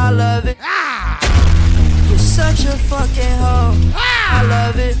 I love it. You're such a fucking hoe. I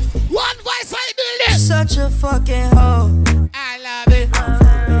love it. One voice I do You're this. such a fucking hoe. I love it.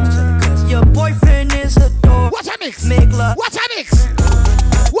 Your boyfriend is a dork. What's a mix? Make love. What's a mix?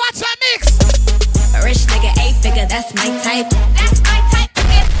 What's a mix? A rich nigga, 8-figure, that's my type. That's my type.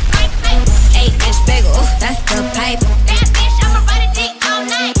 8-inch bagel, that's the pipe. That bitch, I'ma ride a dick all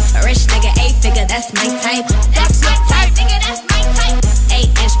night. A rich nigga, 8-figure, that's my type. That's my type, nigga, that's my type.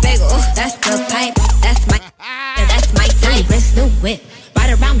 8-inch bagel, that's the pipe. That's my, yeah, that's my type. Wrist, new whip,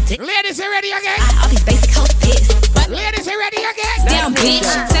 ride around dick. Ladies, you ready again? All these basic hoes pissed. Ladies, you ready again? Damn, bitch,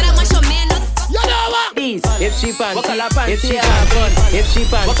 said I want your man. You know what? If she panty, if she have fun, if she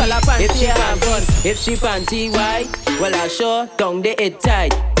panty, if she have fun, if she panty white, well I sure down the head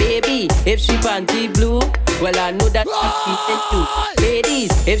tight. Baby, if she panty blue, well I know that it's too.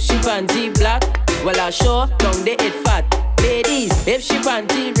 Ladies, if she panty black, well I sure down the head fat. Ladies, if she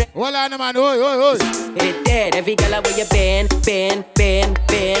panty red, well I know man, oi. it dead. Every girl where you bend.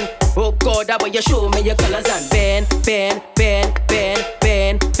 Oh God, that way you show me your colors and bend.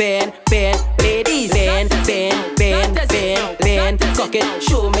 Ladies, bend. Cock it,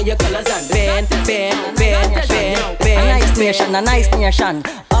 show me your colors and bend. A nice nation.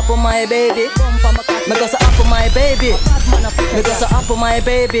 Up on my baby. Me go so up on my baby. Me go so up on my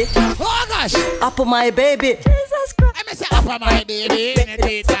baby. Oh gosh. Up on my baby. Jesus Christ. Let me say up on my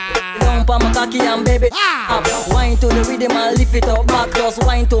baby. Down pa my cocky and baby. Up. Wine to the rhythm and lift it up back. Just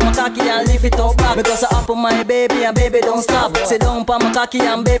wine to my cocky and lift it up back. Because up on my baby and baby don't stop. Sit down pa my cocky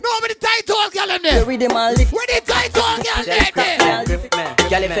and baby. No, but the tight all girl in there. The rhythm and lift. Where the tight all girl in there?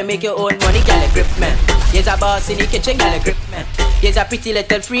 Girl, if you make your own money, girl, grip man. Yes, a boss in the kitchen, girl, grip man. Yes, a pretty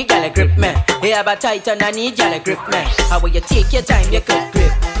little free, girl, grip man. Hey, have a tight on a knee, girl, grip man. How will you take your time, you could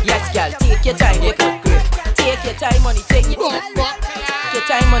grip. Yes, girl, take your time, you could grip. Take your time, money, take your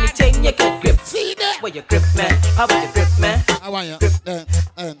time, money, take your grip. See that? Where you grip man? How will you grip man? I want you. Grip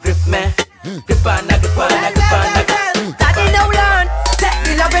man. Grip on, grip on. Daddy, now learn. Take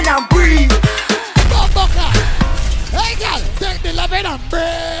the loving and breathe. Hey, bread and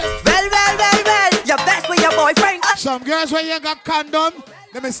bread. Well, you're best with your boyfriend. Some girls when you got condom,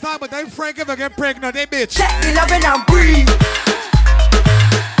 let me start, but them Frank ever get pregnant, they bitch. Take the loving and breathe.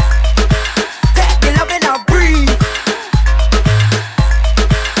 Take the loving and breathe.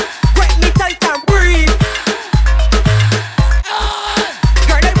 Break me tight and breathe.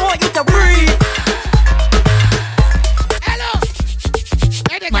 Girl, I want you to breathe. Hello.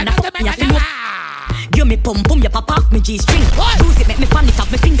 Man, give me pum pum, your papa off me G-string. Lose it, make me fan it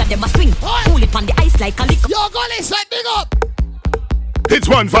off, me finger them a swing. Pull it on the ice like a lick. Yo, go listen, big up. It's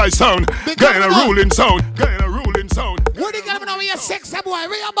 1-5 sound. Getting a ruling sound. Getting a ruling sound. What do you get now with your sex boy?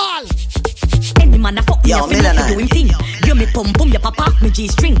 Where your ball? Any man a fuck me, I feel like doing thing. Give me pum pum, your papa off me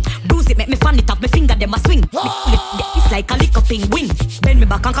G-string. Bruise it, make me fan it off, me finger them a swing. It's like a lick up in wing. Bend me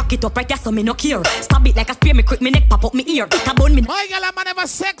back and cock it up right there so me no care. Stab it like a spear, me quick, me neck pop up me ear. Tabon me. My girl, man ever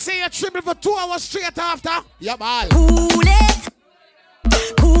sexy, you triple for 2 hours straight after. Yeah, ball. Cool it.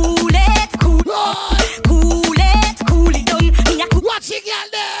 Cool it. Cool it. Cool it down. Watch it, girl,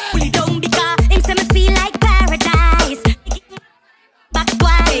 there. Cool it down because him say me feel like paradise. Back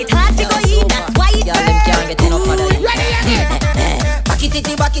twice, hard to go in, that's why it burns. Ready again. Back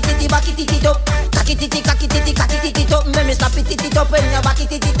it up. Cock it up. Let me slap it up when you back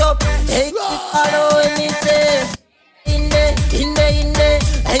it up. Hey, follow me, say. In the.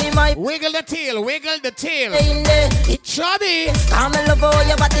 Hey, my. Wiggle the tail. In the. Chubby. Come and love how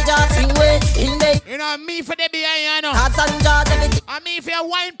your body just swing way. In the. You know me for the behind, you know. Hats and jaws, everything. I mean for your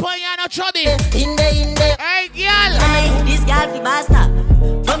wine point, you know, chubby. In the. Hey, girl. Hey, this girl fi basta.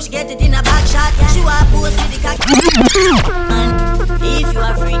 From she get it in a back shot, she want post with the cocky. If you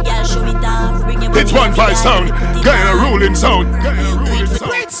are free, girl, show it off. Bring your It's 1-5 sound. Getting a ruling sound.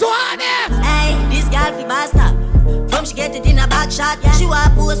 Great Swan. Hey, this girl fi basta. From she get it in a back shot, she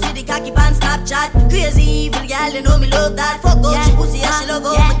want post with the cocky pan Snapchat. Crazy evil girl, you know me love that. Fuck up, she pussy and she love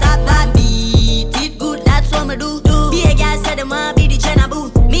how me talk that. Beat it good, that's what me do. Be a girl say them want be the Jenna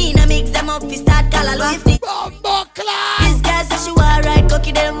boo. Me na mix them up fi start call a love. This girl say she want ride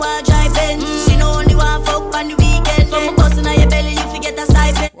cocky, them want drive Benz. She no only want fuck on the weekend. From a bus inna your belly, you forget a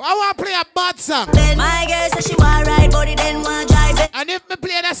stipend. I want to play a bad song. My girl say she want ride body, then want drive it. And if me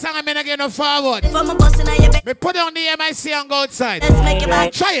play that song, I'm gonna get no forward. From a bus inna your belly. Me put on the MIC and go outside. Let's make it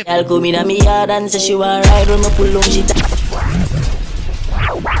back. Try it. Girl come inna me yard and say she want ride when me pull on she.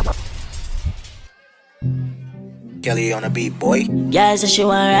 Kelly on a beat, boy. Girl say she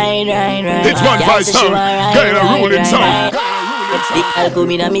want ride. It's 1-5 sound. Getting a ruling sound. The girl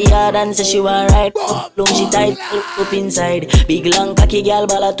come inna me yard and say she want ride. Long she tight, up inside. Big long cocky girl,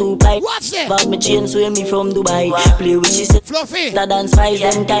 ball a 2 pipe. Watch it. But me chain swim me from Dubai. Play with she say Fluffy. that dance spice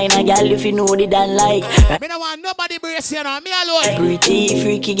them kinda girl if you know the dan like. Me no want nobody brace you now. Me alone. Pretty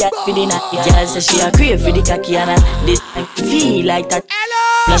freaky girl for the night. Girl say she a crave for the cocky and this time feel like that.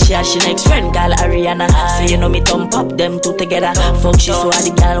 Hello. She next friend call Ariana. Say you know me thump up them two together. Fuck she so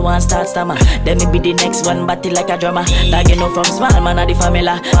the girl want start stammer. Then me be the next one batty like a drummer. Like you know from small man of the family.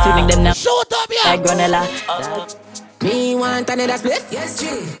 Feeling them now. Shoot up, yeah. Like Granella. Me want another split? Yes, G.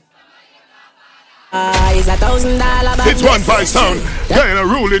 It's $1,000 back. It's 1-5 sound. Getting a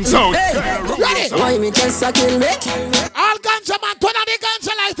ruling sound. Ready? Why me just a kill me? All ganja man, turn on the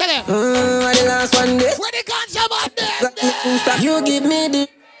ganja light to them. The last one day. Where the ganja man there? You give me the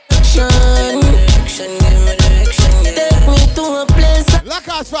direction. Take me to a place.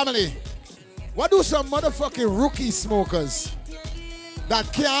 Lockhouse family. What do some motherfucking rookie smokers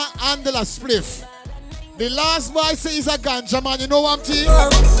that can't handle a spliff? The last boy say he's a ganja man, you know what I'm saying?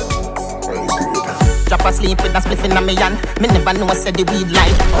 Drop asleep with a spliff in me hand. Me never know said the weed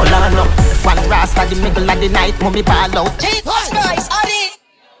light. All I know, one rasta the middle of the night. Mommy ball out. Jesus Christ, Ali.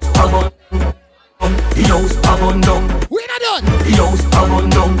 The house abun down. We not done. The house abun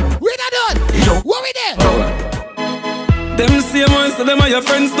down. We not done. What we there? Them same ones, so them are your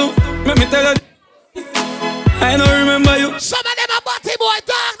friends too. Let me tell you, I don't remember you. Some of them are body boy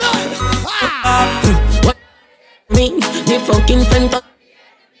dog now. Me, the fucking friend.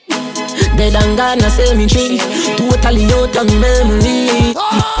 Dead and gone, a cemetery. Totally out of memory.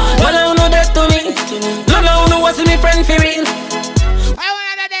 Well, I don't know that to me. None of you was me friend for real. I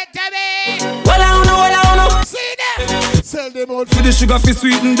want to that to me. Well, I don't know. See them. Sell them out. For the sugar fi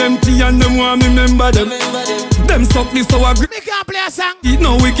sweeten them tea and them want me remember them. Them suck this so agree. We can't play a song.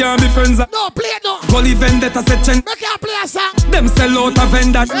 No, we can't be friends. No, play it no. Gully vendetta set chen. We can't play a song. Them sell out a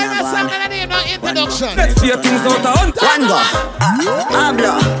vendor. Play a song and I need no introduction. Let's see things out of hunt. One go.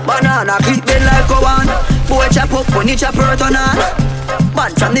 Abla, banana, beat me like a one. Boy chop up, bunny chop hurt on her.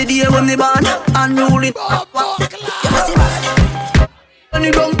 Bad from the day when me born. Unruly.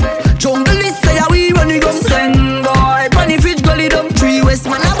 Running down. Jungle is say we running down. Send boy, bunny fridge gully down.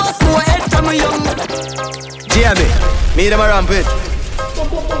 Me them a rampage.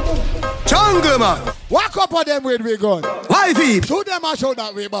 Jungle man. Walk up on them with me gun. Why peep? Shoot them and show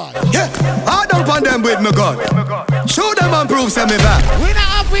that we bad. Yeah, I don't on them with me gun. Show them and prove some me back. We not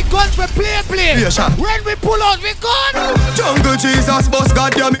have we guns for play. Yeah, shot. When we pull out we gun. Jungle Jesus boss,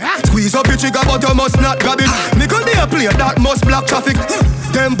 goddamn it. Squeeze up your trigger but you must not grab it. Me gun they a play that must block traffic.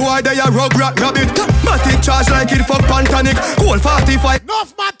 Them boy they a rugrat rabbit. Matic charge like it fuck Pantanic. Cool 45.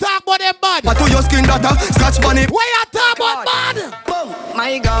 Enough man talk about them bad. But to your skin data, scratch bunny. Why you talk about bad?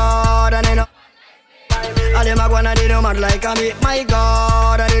 My God, and I know. All them a gonna they no mad like me. My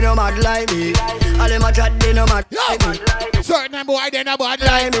God, and they no mad like me. All them a chat they no mad like me. Certain boy they no bad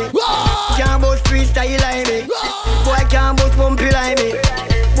like me. Can't boast freestyle like me. Boy can't boast bumpy like me.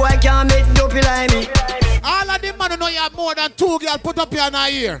 Boy can't make dopey like me. All of them man know you have more than 2 girls put up here in a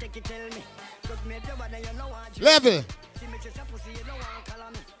year. Level.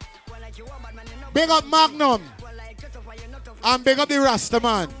 Big up Magnum. And big up the Rasta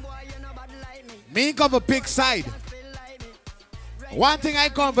man. Me come a big side. One thing I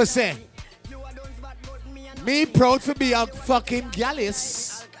come for say. Me proud to be a fucking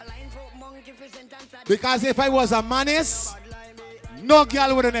gallus. Because if I was a manis, no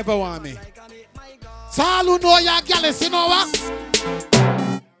girl would have never want me. So all who know you're gallus, you know what?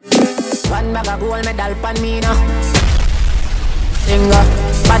 One bag of gold medal pan me now. Finger,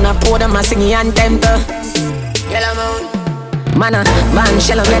 pan a pour them a singing anthem to Yellow Moon. Man,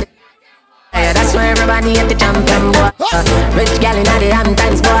 shell of it. Yeah, that's why everybody at the champion boy. Rich gal in the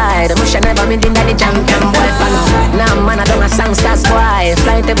Hamptons boy. The bush never been in the champion boy. Now man I don't a songsters boy.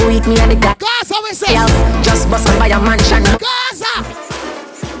 Flight every week me and the guy. Gaza we say. Just bust up by a mansion. Gaza.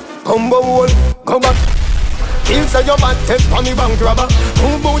 Combo wall, come back. Kill say your man take on the bank robber.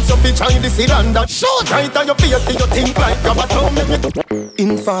 Who boots up the Chinese cylinder? Shoot right on your face, do you think like grabber? Don't make me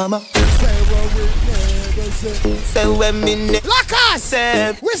informer. Say when me ne Lock us.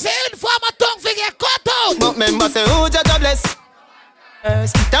 Say we say informer tongue figure cut out. But member say who just bless.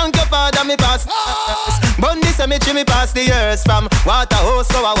 Thank you father me pass. Bundy cemetery me pass the years from water hose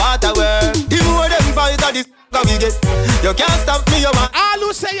to a water work. The more them fight this we get. You can't stop me, your man. All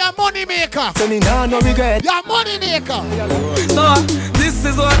who say you're money maker. Say me nah no regret. You're money maker. So this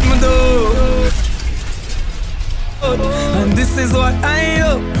is what me do. And this is what I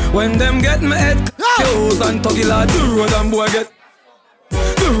do. When them get my head closed and tuggy like the road and boy get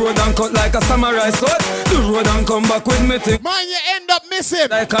the road and cut like a samurai sword. The road and come back with me thing. Mine you end up missing.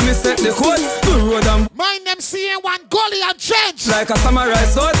 Like a miss the code. The road and mine them seeing one gully and trench. Like a samurai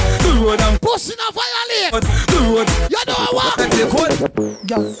sword. The road and pushing a violate. The road. You know what? Like the code.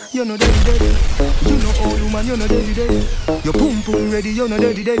 Girl, you know daddy. You know all woman, you know daddy. Your pum pum ready, you know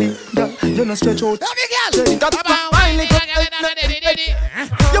daddy. Girl, you know stretch out. Love you, girl.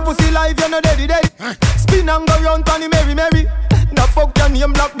 Your pussy live, you know daddy. Spin and go round on the merry. The fuck your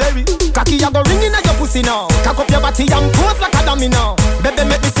name Blackberry. Cocky you go ringing at your pussy now. Cock up your body and pose like a dummy now. Baby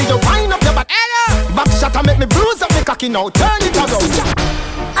make me see you wind up your back. Back shot and make me bruise up me cocky now. Turn it around.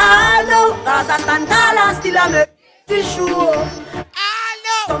 I know, cause I stand tall and still I make it sure. I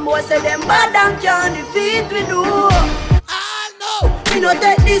know. Some boys say them bad and can't defeat we do. I know. We no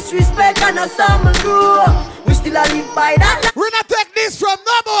take disrespect and no summer grow. We still a live by that. We not take this from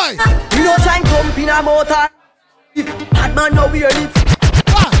no boy. We no try and jump in a motor. Bad man now we are it.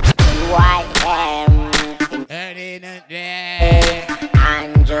 Why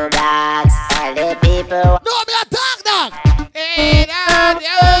Andrew Dogs, all the people. No, me a dog.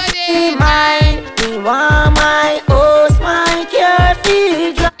 Mine, we want my host, my care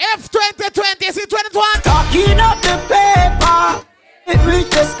feed. F2020, is it 2021? Talking up the paper, it reach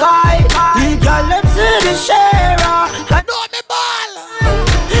the sky. The girl them see the sharer. No, me ball.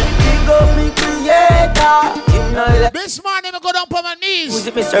 Big up me creator. This morning I go down on my knees. Who's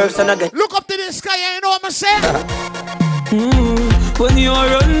it me serve son again? Look up to the sky and you know what I'm saying? When you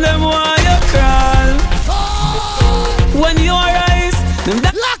run them while you crawl. When you rise, them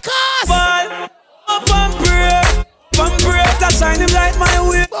that lock us. Fall up and break, that shine him like my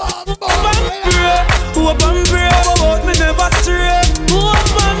way. Up and break, about me never stray.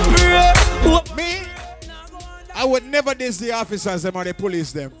 Up and break. Me, I would never diss the officers them or the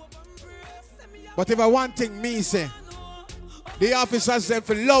police them. But if I one thing me say, the officers them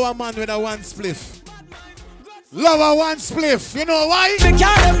for lower man with a one spliff. Lower one spliff. You know why? They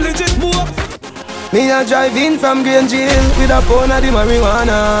can't legit move. Me a drive in from Green Jail with a pound of the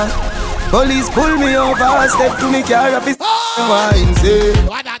marijuana. Police pull me over, step to me car office. Wine say,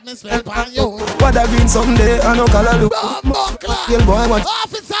 what that me smell on you? What a green someday, I no color look. Boy, what?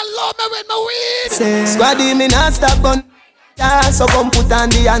 Officer love me with my weed. Say, squaddy me not stop gun. So come put on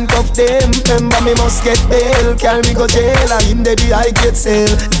the handcuff them. Remember me must get bail. Carry me go jail and in the I get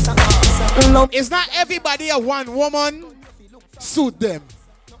sale. It's not everybody a one woman suit them.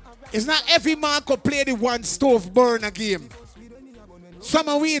 It's not every man could play the one stove burner game. Some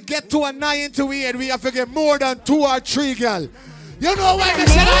of we get to a 9 to 8, we have to get more than 2 or 3 girl. You know why I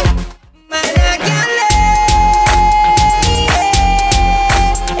say that?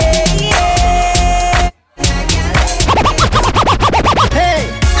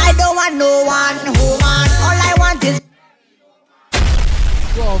 Hey, I don't want no one woman. All I want is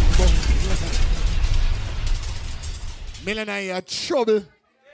Millionaire trouble.